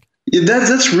pandemic? Yeah,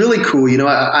 that's really cool.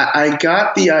 I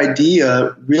got the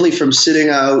idea really from sitting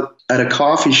out at a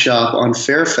coffee shop on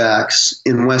Fairfax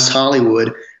in West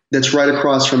Hollywood that's right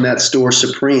across from that store,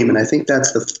 Supreme. And I think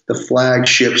that's the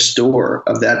flagship store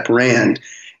of that brand.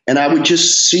 And I would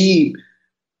just see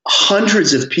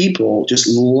hundreds of people just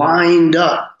lined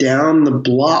up down the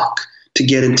block to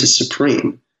get into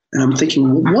Supreme. And I'm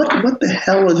thinking, what the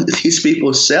hell are these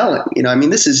people selling?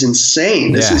 This is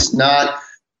insane. This is not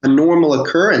a normal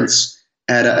occurrence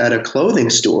at a clothing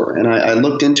store. And I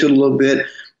looked into it a little bit,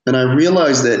 and I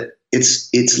realized that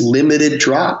it's limited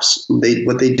drops.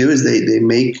 What they do is they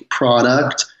make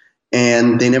product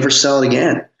and they never sell it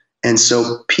again. And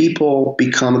so people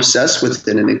become obsessed with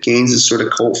it, and it gains this sort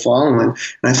of cult following. And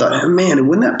I thought, oh, man,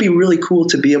 wouldn't that be really cool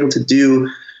to be able to do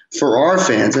for our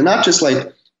fans? And not just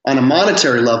like on a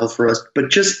monetary level for us, but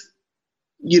just,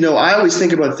 I always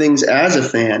think about things as a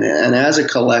fan and as a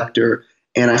collector.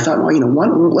 And I thought,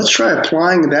 well, let's try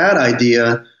applying that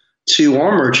idea to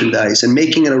our merchandise and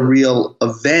making it a real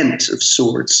event of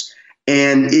sorts.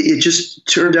 And it just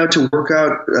turned out to work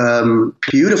out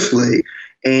beautifully.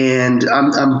 And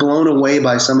I'm blown away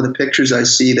by some of the pictures I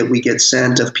see that we get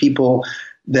sent of people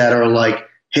that are like,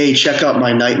 hey, check out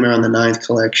my Nightmare on the 9th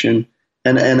collection.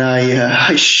 And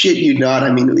I shit you not.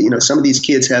 Some of these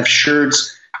kids have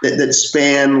shirts that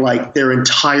span like their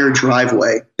entire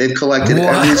driveway. They've collected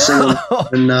every single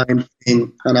 9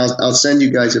 thing. And I'll send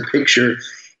you guys a picture.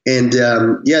 And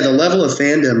the level of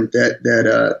fandom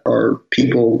that our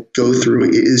people go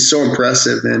through is so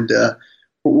impressive, and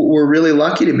we're really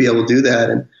lucky to be able to do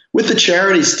that. And with the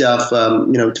charity stuff,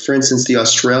 for instance, the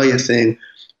Australia thing,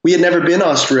 we had never been to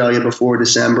Australia before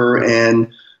December,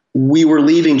 and we were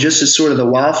leaving just as sort of the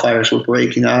wildfires were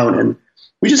breaking out, and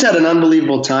we just had an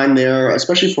unbelievable time there,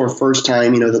 especially for a first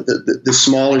time. The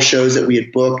smaller shows that we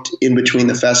had booked in between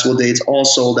the festival dates all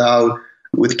sold out.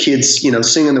 with kids,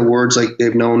 singing the words like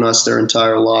they've known us their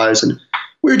entire lives. And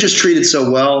we were just treated so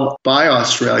well by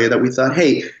Australia that we thought,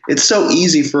 hey, it's so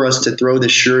easy for us to throw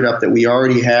this shirt up that we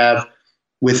already have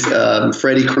with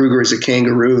Freddy Krueger as a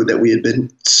kangaroo that we had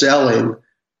been selling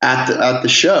at the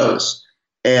shows.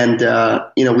 And,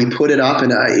 we put it up,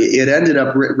 and it ended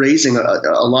up raising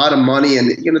a lot of money. And,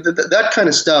 that kind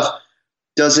of stuff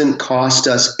doesn't cost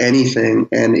us anything.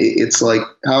 And it's like,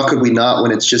 how could we not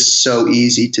when it's just so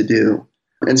easy to do?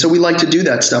 And so we like to do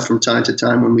that stuff from time to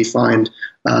time when we find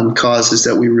causes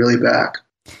that we really back.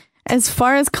 As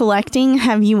far as collecting,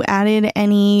 have you added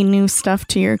any new stuff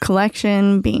to your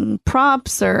collection, being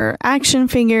props or action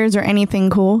figures or anything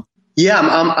cool? Yeah,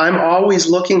 I'm always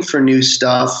looking for new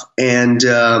stuff. And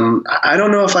I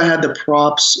don't know if I had the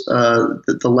props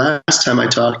the last time I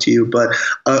talked to you, but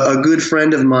a good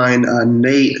friend of mine,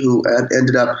 Nate, who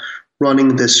ended up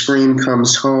running the Scream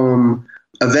Comes Home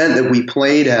event that we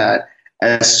played at,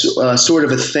 as sort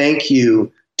of a thank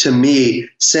you to me,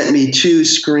 sent me 2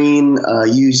 Scream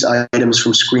used items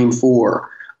from Scream 4.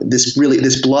 This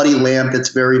bloody lamp that's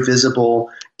very visible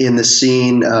in the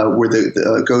scene where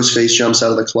the Ghostface jumps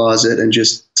out of the closet and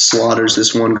just slaughters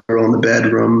this one girl in the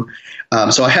bedroom.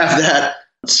 So I have that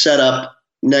set up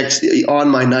on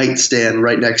my nightstand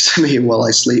right next to me while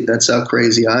I sleep. That's how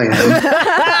crazy I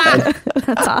am.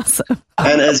 That's awesome.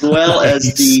 And as well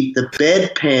as the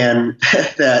bedpan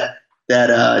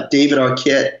that David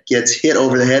Arquette gets hit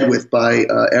over the head with by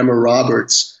Emma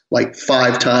Roberts like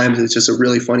 5 times. It's just a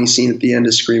really funny scene at the end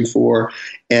of Scream 4.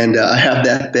 And I have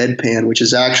that bedpan, which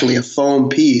is actually a foam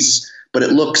piece, but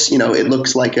it looks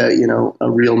like a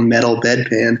real metal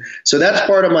bedpan. So that's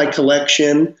part of my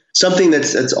collection. Something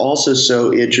that's also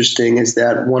so interesting is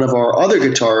that one of our other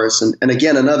guitarists, and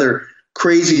again, another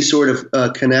crazy sort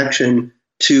of connection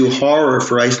to horror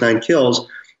for Ice Nine Kills,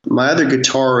 my other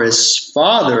guitarist's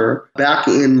father, back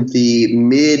in the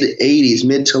mid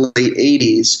to late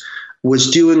 80s,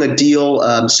 was doing a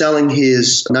deal selling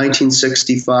his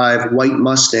 1965 white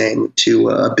Mustang to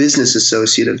a business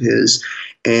associate of his.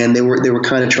 And they were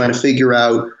kind of trying to figure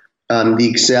out the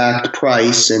exact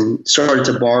price and started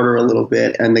to barter a little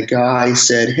bit. And the guy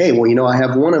said, hey, well, I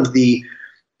have one of the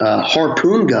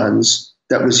harpoon guns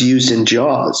that was used in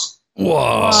Jaws.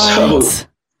 Whoa.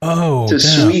 So to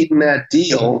sweeten that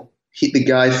deal, the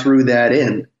guy threw that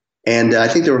in. And I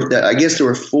think there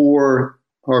were 4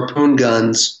 harpoon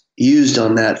guns used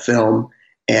on that film.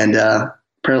 And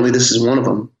apparently this is one of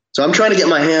them. So I'm trying to get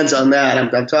my hands on that.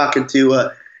 I'm talking to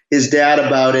his dad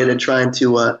about it and trying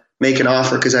to make an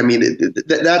offer, because I mean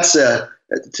that's to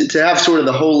have sort of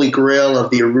the holy grail of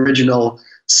the original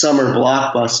summer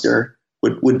blockbuster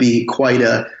would be quite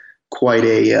a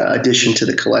addition to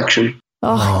the collection.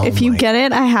 Oh, if you get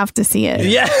it, I have to see it.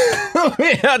 Yeah,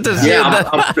 we have to see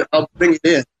it. I'll bring it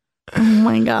in. Oh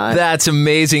my God, that's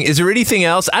amazing. Is there anything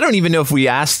else? I don't even know if we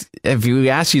asked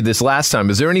you this last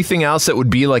time. Is there anything else that would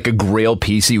be like a grail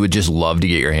piece you would just love to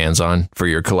get your hands on for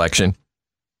your collection?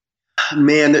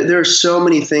 Man, there are so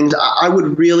many things. I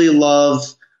would really love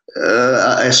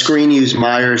a screen-used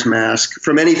Myers mask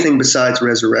from anything besides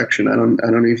Resurrection. I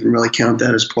don't even really count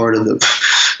that as part of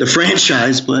the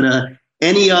franchise, but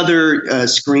any other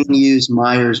screen-used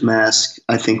Myers mask,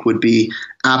 I think, would be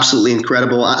absolutely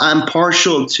incredible. I'm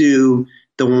partial to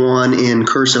the one in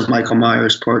Curse of Michael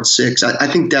Myers Part 6. I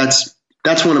think that's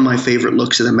one of my favorite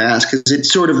looks of the mask, because it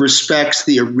sort of respects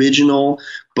the original,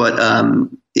 but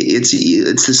it's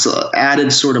this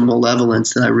added sort of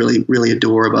malevolence that I really, really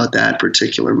adore about that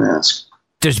particular mask.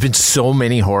 There's been so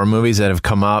many horror movies that have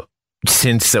come up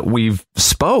since that we've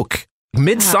spoke.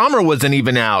 Midsommar wasn't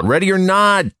even out. Ready or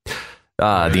Not.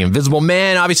 The Invisible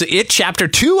Man, obviously. It Chapter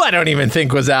 2, I don't even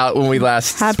think was out when we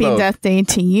last Happy spoke. Death Day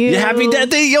to You. Yeah, Happy Death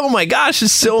Day. Oh my gosh,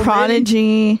 it's so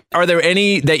Prodigy. many. Are there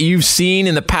any that you've seen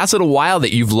in the past little while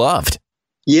that you've loved?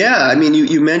 Yeah, I mean,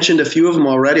 you mentioned a few of them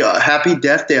already. Happy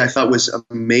Death Day I thought was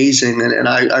amazing, and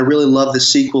I really love the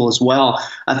sequel as well.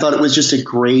 I thought it was just a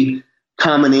great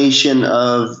combination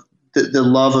of the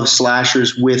love of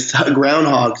slashers with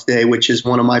Groundhog's Day, which is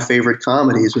one of my favorite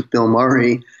comedies with Bill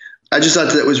Murray. I just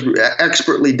thought that was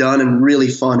expertly done and really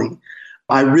funny.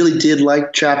 I really did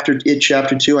like Chapter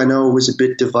 2. I know it was a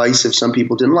bit divisive. Some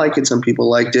people didn't like it. Some people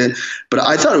liked it. But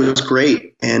I thought it was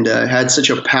great, and had such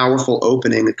a powerful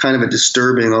opening, kind of a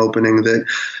disturbing opening that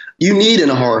you need in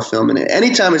a horror film. And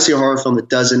anytime I see a horror film that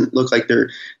doesn't look like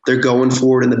they're going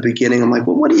for it in the beginning, I'm like,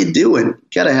 well, what are you doing? You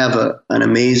got to have an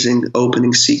amazing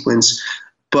opening sequence.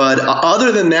 But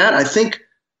other than that, I think,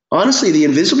 honestly, The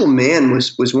Invisible Man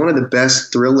was one of the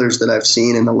best thrillers that I've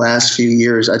seen in the last few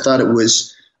years. I thought it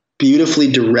was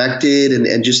beautifully directed,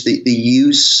 and just the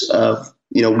use of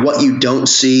what you don't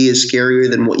see is scarier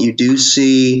than what you do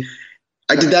see.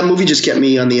 That movie just kept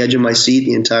me on the edge of my seat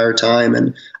the entire time,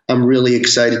 and I'm really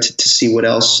excited to see what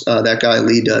else that guy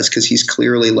Lee does, because he's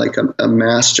clearly like a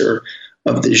master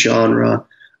of the genre.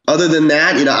 Other than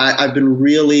that, I've been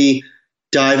really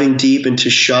diving deep into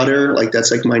Shudder. Like,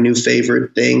 that's like my new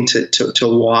favorite thing to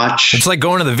watch. It's like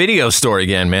going to the video store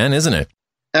again, man, isn't it?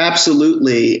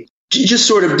 Absolutely. Just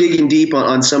sort of digging deep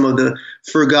on some of the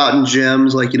forgotten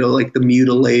gems, like, like The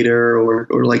Mutilator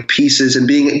or like Pieces, and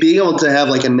being able to have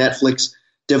like a Netflix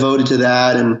devoted to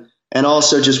that. And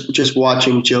also just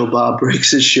watching Joe Bob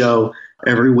Briggs' show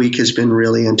every week has been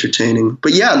really entertaining.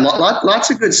 But yeah, lots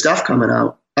of good stuff coming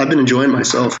out. I've been enjoying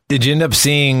myself. Did you end up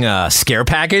seeing Scare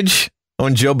Package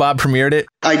when Joe Bob premiered it?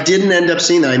 I didn't end up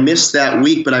seeing that. I missed that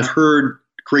week, but I've heard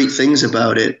great things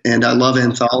about it, and I love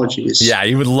anthologies. Yeah,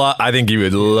 you would love. I think you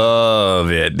would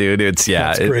love it, dude. It's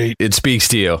great. It speaks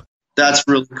to you. That's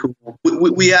really cool.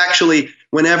 We actually,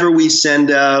 whenever we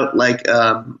send out like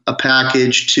a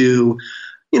package to,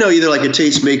 either like a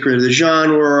tastemaker of the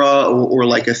genre or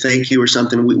like a thank you or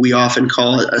something, we often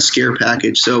call it a scare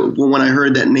package. So when I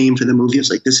heard that name for the movie, I was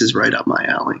like, this is right up my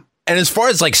alley. And as far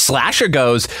as like slasher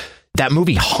goes, that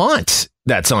movie Haunt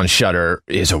that's on Shudder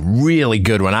is a really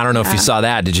good one. I don't know if you saw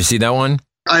that. Did you see that one?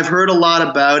 I've heard a lot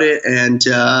about it, and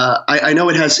I know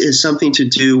it has something to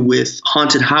do with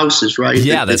haunted houses, right?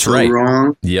 Yeah, that's right.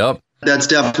 Wrong. Yep. That's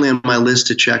definitely on my list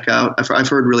to check out. I've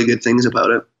heard really good things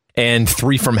about it. And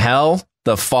 3 from Hell,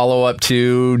 the follow-up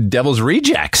to Devil's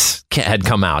Rejects, had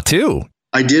come out too.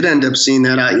 I did end up seeing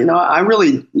that. I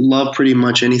really love pretty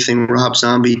much anything Rob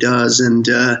Zombie does, and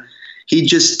he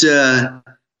just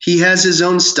he has his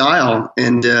own style,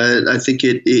 and I think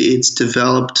it's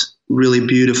developed really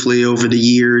beautifully over the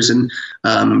years, and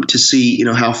to see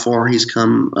how far he's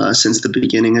come since the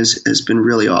beginning has been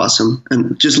really awesome,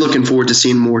 and just looking forward to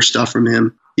seeing more stuff from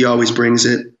him. He always brings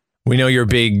it. We know you're a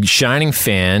big Shining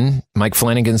fan. Mike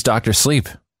Flanagan's Dr. Sleep.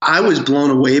 I was blown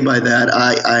away by that.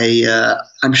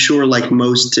 I'm sure, like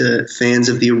most fans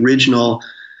of the original,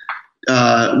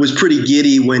 was pretty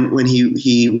giddy when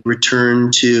he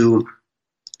returned to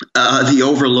the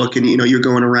Overlook, and you're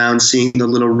going around seeing the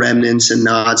little remnants and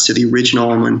nods to the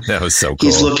original. And that was so cool.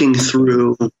 He's looking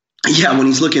through, when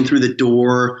he's looking through the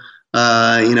door,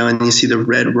 and you see the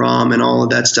red rum and all of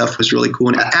that stuff was really cool.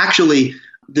 And actually,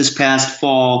 this past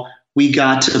fall, we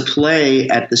got to play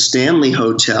at the Stanley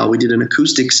Hotel. We did an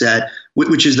acoustic set,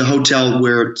 which is the hotel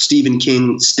where Stephen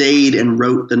King stayed and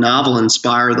wrote the novel,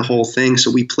 Inspire the whole thing.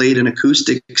 So we played an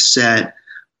acoustic set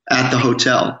at the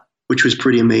hotel, which was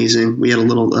pretty amazing. We had a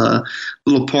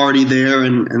little party there,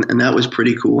 and that was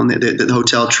pretty cool. And the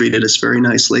hotel treated us very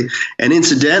nicely. And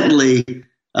incidentally,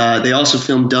 they also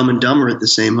filmed Dumb and Dumber at the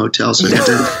same hotel. So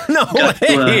no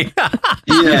way.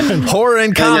 Horror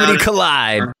and comedy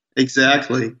collide.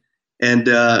 Exactly. And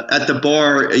at the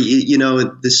bar,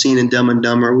 the scene in Dumb and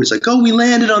Dumber was like, "Oh, we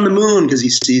landed on the moon," because he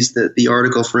sees the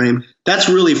article frame. That's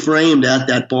really framed at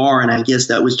that bar, and I guess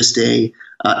that was just a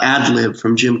ad lib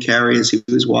from Jim Carrey as he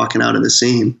was walking out of the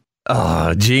scene.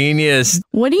 Oh, genius!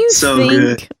 What do you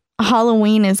think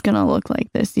Halloween is going to look like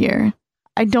this year?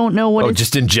 I don't know what.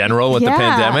 Just in general with the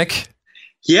pandemic.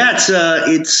 Yeah,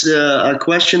 it's a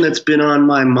question that's been on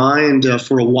my mind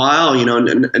for a while.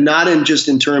 Not just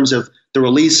in terms of the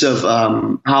release of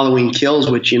Halloween Kills,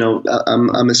 which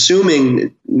I'm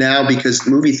assuming now, because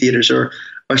movie theaters are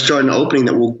starting opening,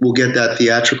 that we'll get that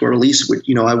theatrical release,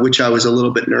 which I was a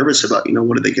little bit nervous about.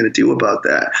 What are they going to do about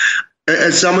that?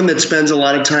 As someone that spends a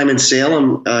lot of time in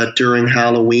Salem during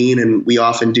Halloween, and we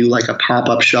often do like a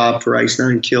pop-up shop for Ice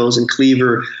Nine Kills and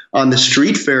Cleaver on the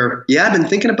street fair. Yeah, I've been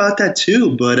thinking about that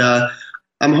too, but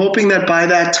I'm hoping that by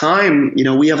that time,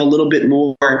 we have a little bit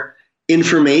more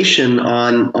information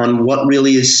on what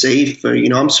really is safe.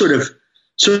 I'm sort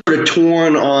of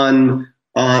torn on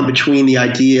between the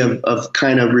idea of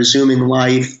kind of resuming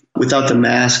life without the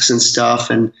masks and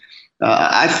stuff, and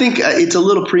I think it's a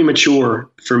little premature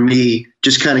for me,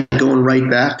 just kind of going right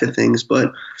back to things.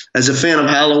 But as a fan of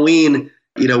Halloween,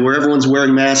 where everyone's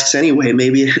wearing masks anyway,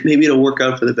 maybe it'll work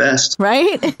out for the best.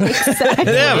 Right? Exactly.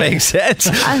 That makes sense.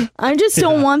 I just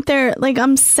don't want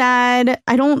I'm sad.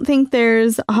 I don't think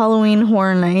there's Halloween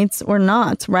Horror Nights or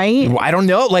not, right? Well, I don't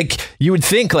know. Like, you would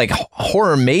think like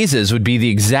horror mazes would be the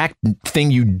exact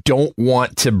thing you don't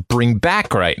want to bring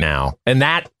back right now. And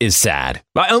that is sad.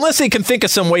 Unless they can think of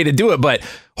some way to do it. But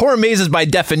horror mazes by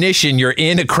definition, you're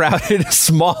in a crowded,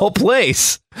 small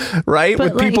place, right?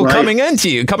 But with people coming up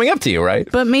to you, right?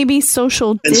 But maybe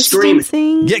social And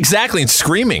distancing. Yeah, exactly. And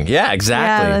screaming. Yeah,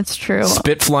 exactly. Yeah, that's true.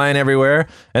 Spit flying everywhere.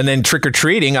 And then trick or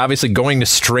treating, obviously going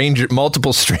to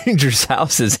multiple strangers'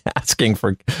 houses asking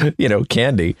for,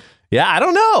 candy. Yeah, I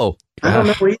don't know. I don't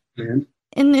know either, man.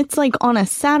 And it's like on a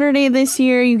Saturday this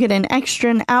year, you get an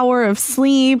extra hour of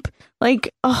sleep.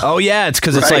 Like, oh yeah, it's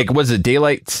because it's like, was it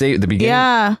daylight save at the beginning?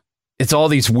 Yeah. It's all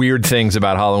these weird things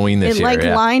about Halloween this year.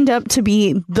 It lined up to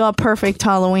be the perfect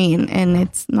Halloween, and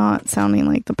it's not sounding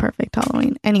like the perfect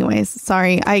Halloween. Anyways,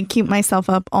 sorry, I keep myself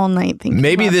up all night thinking.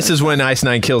 Maybe this is when Ice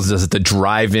Nine Kills does the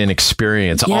drive-in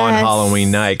experience on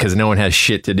Halloween night because no one has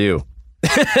shit to do.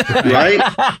 Right?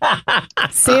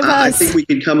 Save us. I think we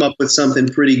could come up with something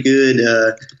pretty good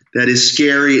that is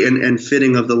scary and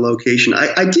fitting of the location.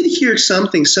 I did hear some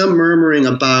murmuring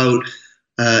about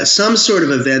some sort of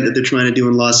event that they're trying to do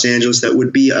in Los Angeles that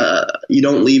would be you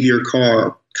don't leave your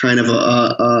car, kind of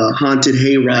a haunted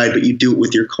hayride, but you do it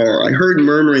with your car. I heard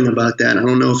murmuring about that. I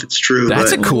don't know if it's true.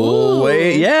 That's a cool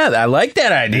way. Yeah, I like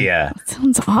that idea. That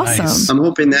sounds awesome. Nice. I'm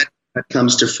hoping that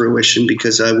comes to fruition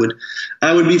because I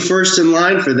would be first in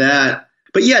line for that.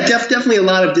 But yeah, definitely a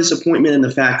lot of disappointment in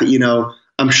the fact that,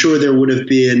 I'm sure there would have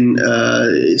been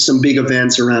some big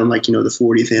events around the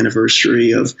 40th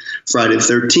anniversary of Friday the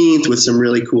 13th with some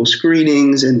really cool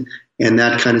screenings and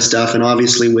that kind of stuff. And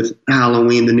obviously with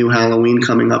Halloween, the new Halloween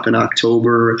coming up in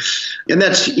October. And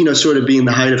that's, sort of being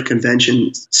the height of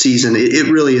convention season.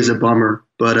 It really is a bummer.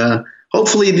 But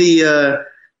hopefully the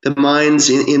minds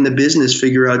in the business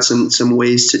figure out some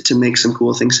ways to make some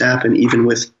cool things happen, even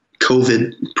with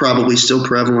COVID probably still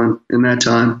prevalent in that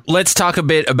time. Let's talk a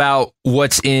bit about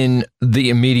what's in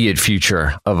the immediate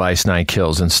future of Ice Nine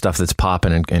Kills and stuff that's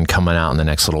popping and coming out in the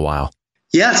next little while.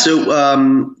 Yeah, so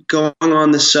going on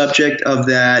the subject of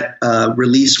that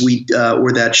release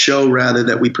or that show rather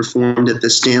that we performed at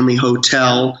the Stanley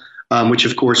Hotel, which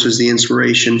of course was the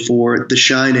inspiration for The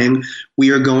Shining, we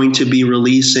are going to be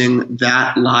releasing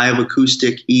that live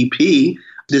acoustic EP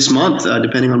this month,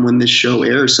 depending on when this show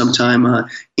airs, sometime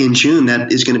in June.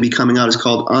 That is going to be coming out. It's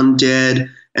called Undead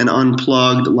and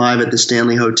Unplugged, live at the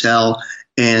Stanley Hotel.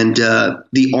 And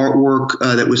the artwork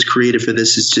that was created for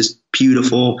this is just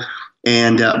beautiful,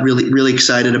 and really, really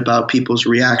excited about people's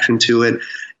reaction to it.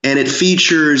 And it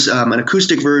features an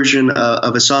acoustic version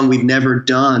of a song we've never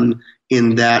done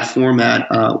in that format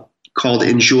called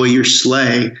Enjoy Your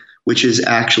Sleigh, which is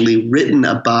actually written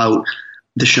about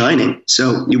The Shining.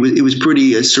 So it was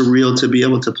pretty surreal to be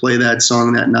able to play that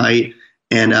song that night.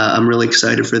 And I'm really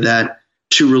excited for that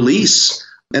to release.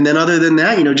 And then other than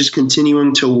that, just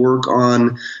continuing to work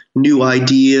on new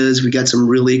ideas. We got some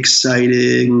really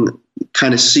exciting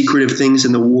kind of secretive things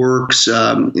in the works,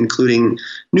 including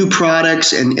new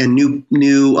products and new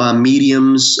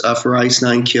mediums for Ice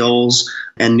Nine Kills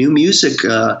and new music,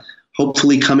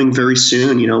 hopefully coming very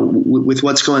soon. With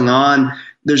what's going on,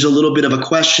 there's a little bit of a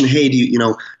question. Hey,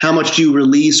 how much do you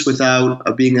release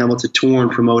without being able to tour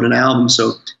and promote an album?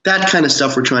 So that kind of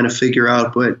stuff we're trying to figure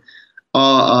out. But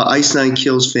Ice Nine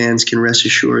Kills fans can rest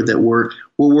assured that we're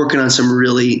working on some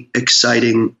really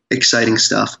exciting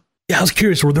stuff. Yeah, I was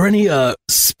curious. Were there any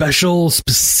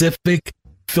specific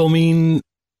filming,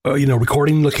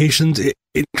 recording locations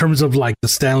in terms of like the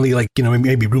Stanley,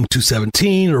 maybe room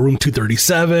 217 or room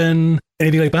 237,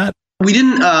 anything like that? We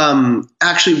didn't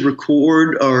actually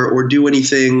record or do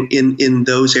anything in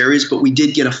those areas, but we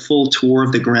did get a full tour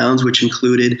of the grounds, which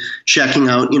included checking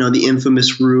out, the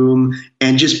infamous room,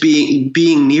 and just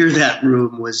being near that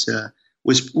room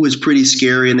was pretty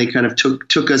scary. And they kind of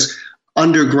took us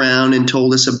underground and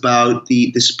told us about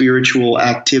the spiritual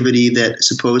activity that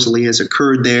supposedly has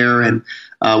occurred there. And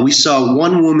we saw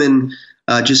one woman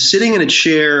just sitting in a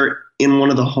chair in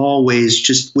one of the hallways,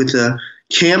 just with a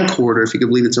camcorder, if you could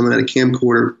believe it, someone had a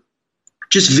camcorder,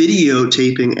 just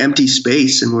videotaping empty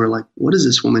space. And we're like, what is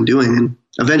this woman doing? And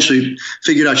eventually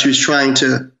figured out she was trying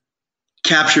to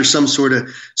capture some sort of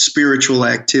spiritual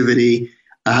activity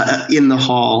in the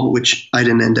hall, which I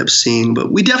didn't end up seeing.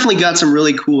 But we definitely got some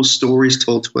really cool stories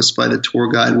told to us by the tour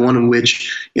guide, one in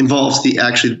which involves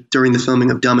during the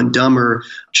filming of Dumb and Dumber,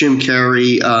 Jim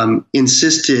Carrey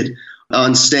insisted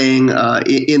on staying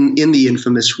in the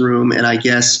infamous room. And I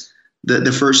guess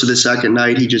the first or the second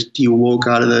night, he woke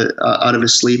out of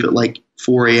his sleep at like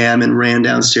 4 a.m. and ran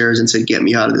downstairs and said, "Get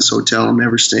me out of this hotel. I'm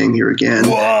never staying here again."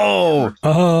 Whoa!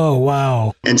 Oh,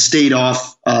 wow! And stayed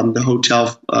off the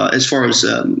hotel as far as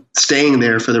staying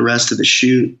there for the rest of the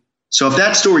shoot. So if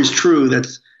that story's true,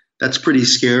 that's that's pretty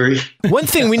scary. One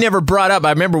thing we never brought up, I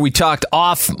remember we talked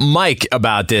off mic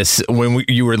about this when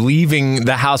you were leaving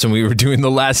the house and we were doing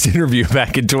the last interview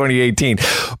back in 2018.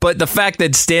 But the fact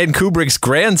that Stan Kubrick's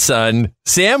grandson,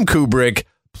 Sam Kubrick,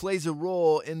 plays a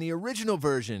role in the original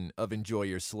version of Enjoy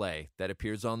Your Sleigh that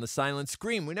appears on the silent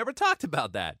screen. We never talked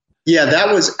about that. Yeah,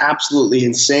 that was absolutely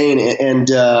insane. And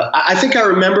I think I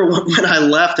remember when I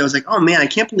left, I was like, oh, man, I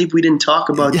can't believe we didn't talk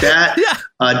about that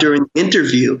during the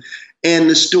interview. And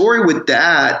the story with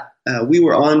that, we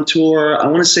were on tour, I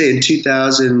want to say in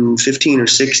 2015 or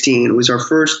 16. It was our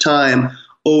first time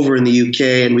over in the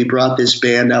UK, and we brought this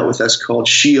band out with us called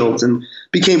Shields and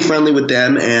became friendly with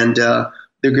them. And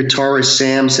their guitarist,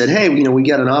 Sam, said, hey, we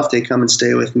got an off day, come and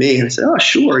stay with me. And I said, oh,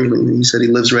 sure. He said he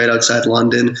lives right outside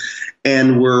London.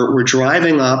 And we're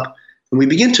driving up, and we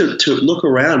begin to look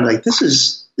around like, this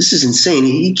is insane.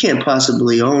 He can't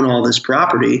possibly own all this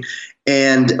property.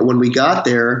 And when we got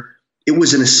there, it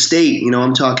was an estate.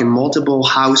 I'm talking multiple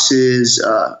houses,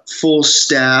 full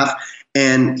staff.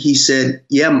 And he said,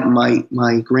 yeah,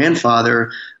 my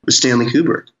grandfather was Stanley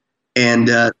Kubrick. And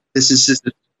this is his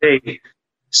estate.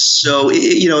 So,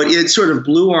 it sort of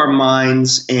blew our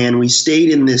minds, and we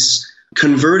stayed in this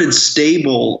converted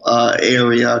stable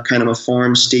area, kind of a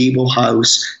farm stable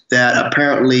house that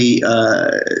apparently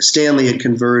Stanley had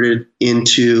converted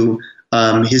into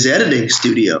his editing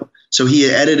studio. So he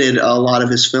had edited a lot of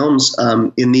his films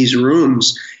in these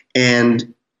rooms,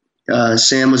 and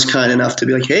Sam was kind enough to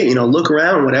be like, hey, look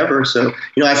around, whatever. So,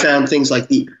 I found things like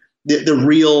the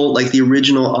reel, like the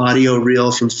original audio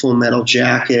reel from Full Metal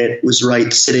Jacket was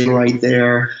sitting right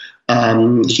there.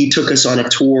 He took us on a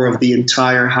tour of the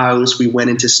entire house. We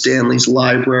went into Stanley's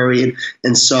library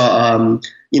and saw,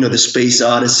 the Space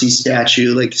Odyssey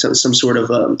statue, like some sort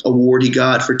of award he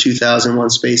got for 2001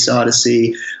 Space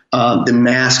Odyssey, the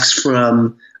masks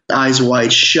from Eyes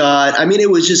Wide Shut. I mean, it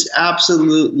was just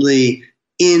absolutely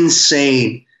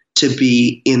insane to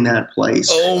be in that place.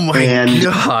 Oh, my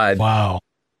God. Wow.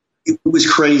 It was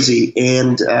crazy.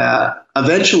 And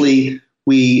eventually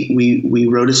we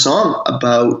wrote a song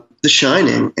about The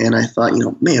Shining, and I thought,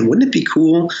 man, wouldn't it be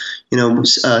cool?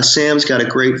 Sam's got a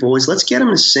great voice. Let's get him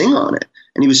to sing on it.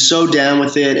 And he was so down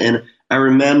with it. And I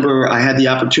remember I had the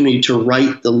opportunity to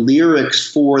write the lyrics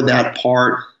for that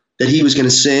part that he was going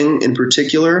to sing in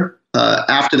particular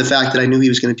after the fact that I knew he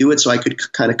was going to do it, so I could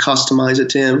kind of customize it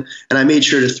to him. And I made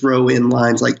sure to throw in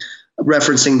lines like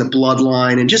referencing the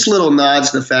bloodline and just little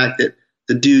nods to the fact that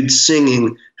the dude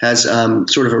singing has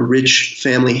sort of a rich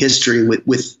family history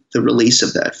with the release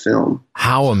of that film.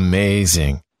 How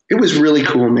amazing. It was really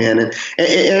cool, man. And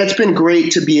it's been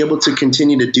great to be able to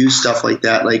continue to do stuff like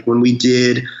that. Like when we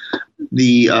did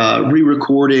the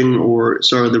re-recording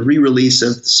the re-release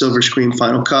of Silver Screen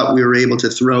Final Cut, we were able to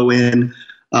throw in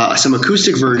some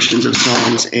acoustic versions of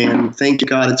songs. And thank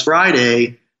God it's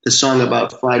Friday, the song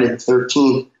about Friday the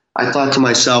 13th. I thought to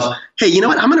myself, hey, you know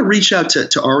what? I'm going to reach out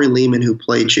to Ari Lehman, who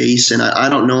played Jason. I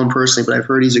don't know him personally, but I've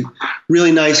heard he's a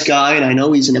really nice guy, and I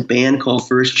know he's in a band called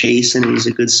First Jason, and he's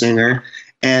a good singer.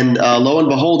 And lo and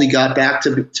behold, he got back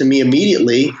to me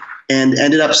immediately and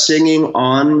ended up singing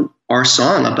on our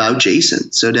song about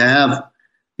Jason. So to have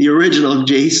the original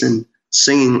Jason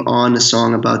singing on a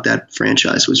song about that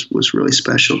franchise was really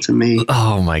special to me.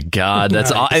 Oh my God,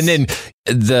 that's nice. And then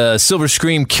the Silver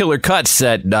Scream Killer Cuts,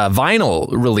 that vinyl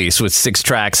release with 6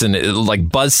 tracks and like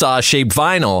buzzsaw shaped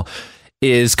vinyl,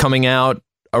 is coming out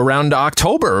around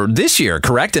October this year,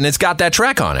 correct? And it's got that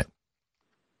track on it.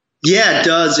 Yeah, it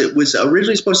does. It was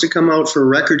originally supposed to come out for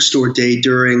Record Store Day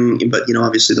but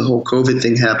obviously the whole COVID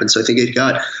thing happened, so I think it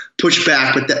got pushed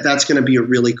back. But that's going to be a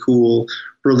really cool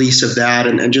release of that,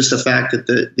 and just the fact that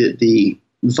the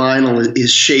vinyl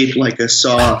is shaped like a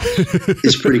saw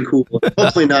is pretty cool.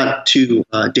 Hopefully not too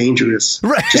dangerous.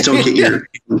 Right. Just don't get your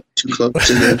too close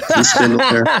to the spindle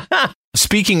there.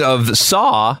 Speaking of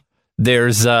Saw,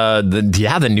 there's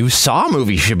the new Saw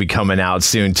movie should be coming out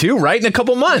soon too, right? In a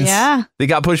couple months. Yeah. They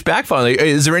got pushed back finally.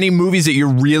 Is there any movies that you're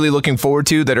really looking forward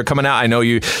to that are coming out? I know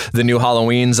the new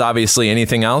Halloween's obviously.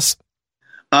 Anything else?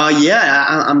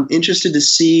 I'm interested to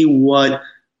see what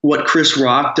Chris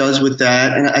Rock does with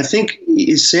that. And I think,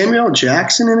 is Samuel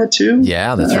Jackson in it too?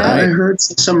 Yeah, that's right. I heard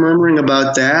some murmuring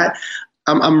about that.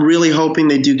 I'm really hoping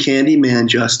they do Candyman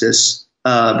justice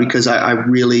because I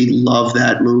really love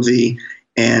that movie,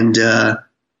 and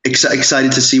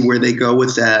excited to see where they go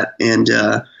with that. And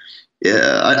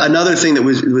another thing that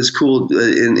was cool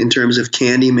in terms of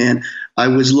Candyman, I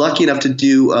was lucky enough to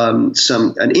do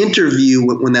an interview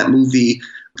when that movie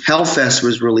Hellfest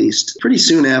was released pretty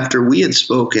soon after we had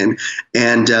spoken,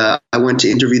 and I went to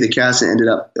interview the cast and ended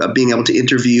up being able to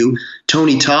interview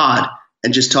Tony Todd,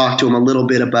 just talk to him a little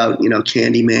bit about,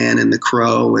 Candyman and The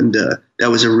Crow. And that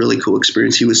was a really cool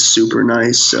experience. He was super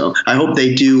nice. So I hope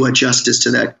they do justice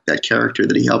to that character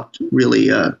that he helped really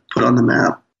put on the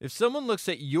map. If someone looks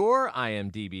at your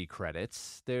IMDb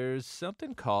credits, there's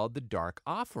something called the Dark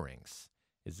Offerings.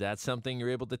 Is that something you're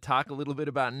able to talk a little bit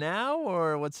about now,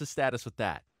 or what's the status with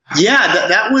that? Yeah,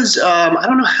 that was, I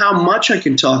don't know how much I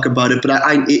can talk about it, but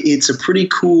it's a pretty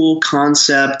cool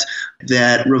concept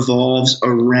that revolves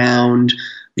around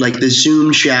like the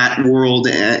Zoom chat world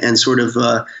and sort of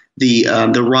the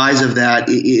rise of that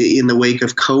in the wake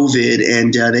of COVID.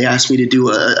 And they asked me to do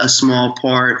a small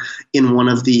part in one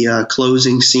of the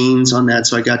closing scenes on that.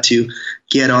 So I got to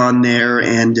get on there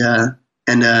and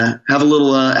have a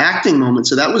little acting moment.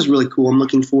 So that was really cool. I'm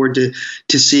looking forward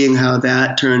to seeing how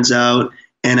that turns out.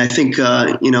 And I think,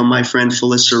 my friend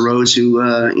Felissa Rose, who,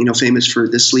 famous for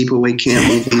the Sleepaway Camp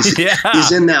movies,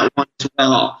 is in that one as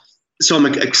well. So I'm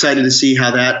excited to see how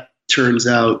that turns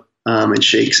out and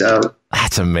shakes out.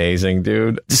 That's amazing,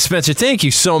 dude. Spencer, thank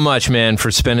you so much, man, for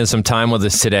spending some time with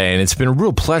us today. And it's been a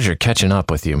real pleasure catching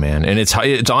up with you, man. And it's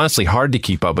honestly hard to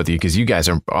keep up with you because you guys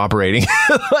are operating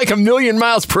like a million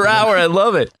miles per hour. I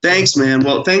love it. Thanks, man.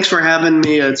 Well, thanks for having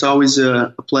me. It's always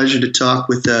a pleasure to talk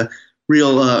with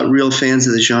real fans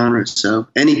of the genre. So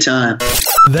anytime.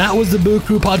 That was the Boo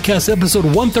Crew Podcast, episode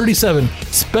 137.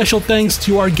 Special thanks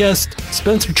to our guest,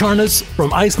 Spencer Charnas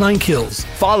from Ice 9 Kills.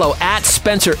 Follow at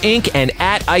Spencer Inc. and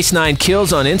at Ice 9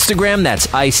 Kills on Instagram.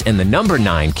 That's Ice and the number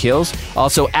 9 Kills.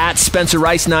 Also at Spencer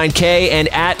Ice 9K and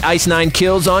at Ice 9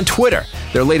 Kills on Twitter.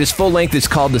 Their latest full length is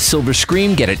called The Silver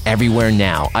Scream. Get it everywhere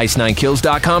now.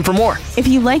 Ice9kills.com for more. If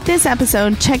you like this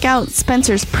episode, check out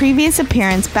Spencer's previous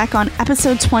appearance back on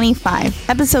episode 25,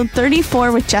 episode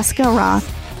 34 with Jessica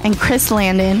Roth and Chris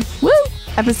Landon. Woo!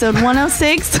 Episode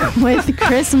 106 with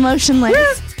Chris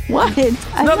Motionless. What?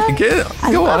 I love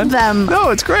them. No,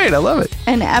 it's great. I love it.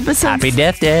 And episode Happy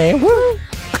Death Day. Woo!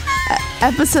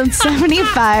 Episode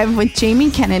 75 with Jamie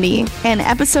Kennedy and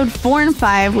episode 4 and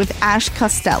 5 with Ash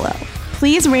Costello.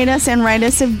 Please rate us and write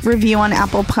us a review on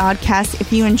Apple Podcasts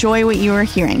if you enjoy what you are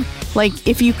hearing. Like,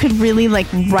 if you could really,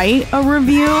 write a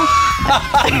review.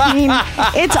 I mean,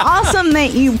 it's awesome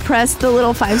that you press the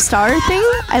little 5-star thing.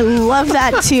 I love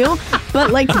that, too.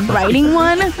 But, writing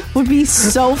one would be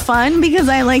so fun because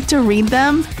I like to read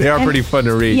them. They are pretty fun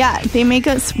to read. Yeah, they make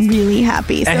us really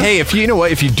happy. And hey, if you know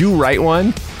what? If you do write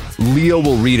one, Leo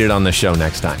will read it on the show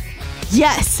next time.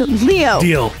 Yes, Leo.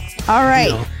 Deal. All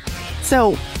right. Deal.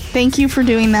 So, thank you for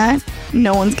doing that.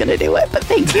 No one's going to do it, but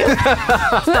thank you.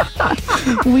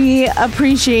 We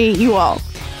appreciate you all.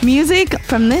 Music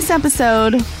from this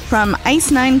episode from Ice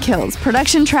 9 Kills.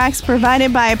 Production tracks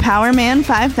provided by Powerman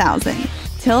 5000.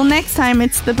 Till next time,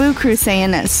 it's the Boo Crew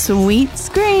saying sweet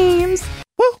screams.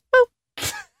 Woo, woo.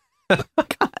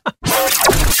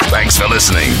 Thanks for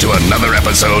listening to another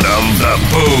episode of the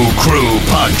Boo Crew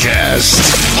Podcast.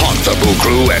 Haunt the Boo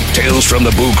Crew at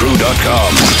talesfromthebooCrew.com.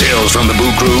 Tales from the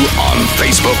Boo Crew on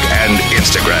Facebook and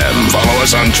Instagram. Follow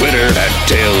us on Twitter at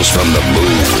Tales from the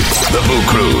Boo. The Boo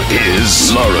Crew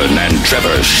is Lauren and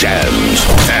Trevor Shand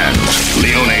and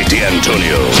Leone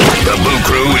D'Antonio. The Boo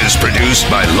Crew is produced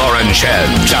by Lauren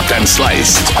Shand, chopped and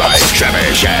sliced by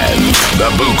Trevor Shand. The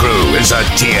Boo Crew is a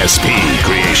TSP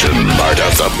creation, part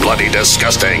of the Bloody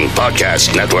Disgusting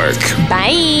Podcast Network.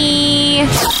 Bye.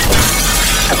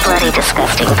 The Bloody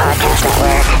Disgusting Podcast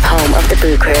Network, home of the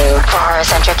Boo Crew. For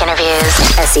horror-centric interviews,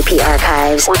 SCP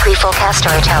archives, weekly full cast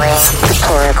storytelling,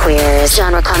 horror queers,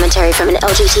 genre commentary from an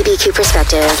LGBTQ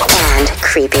perspective, and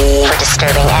creepy. For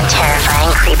disturbing and terrifying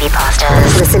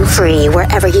creepypastas. Listen free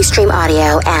wherever you stream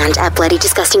audio and at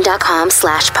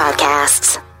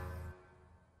bloodydisgusting.com/podcasts.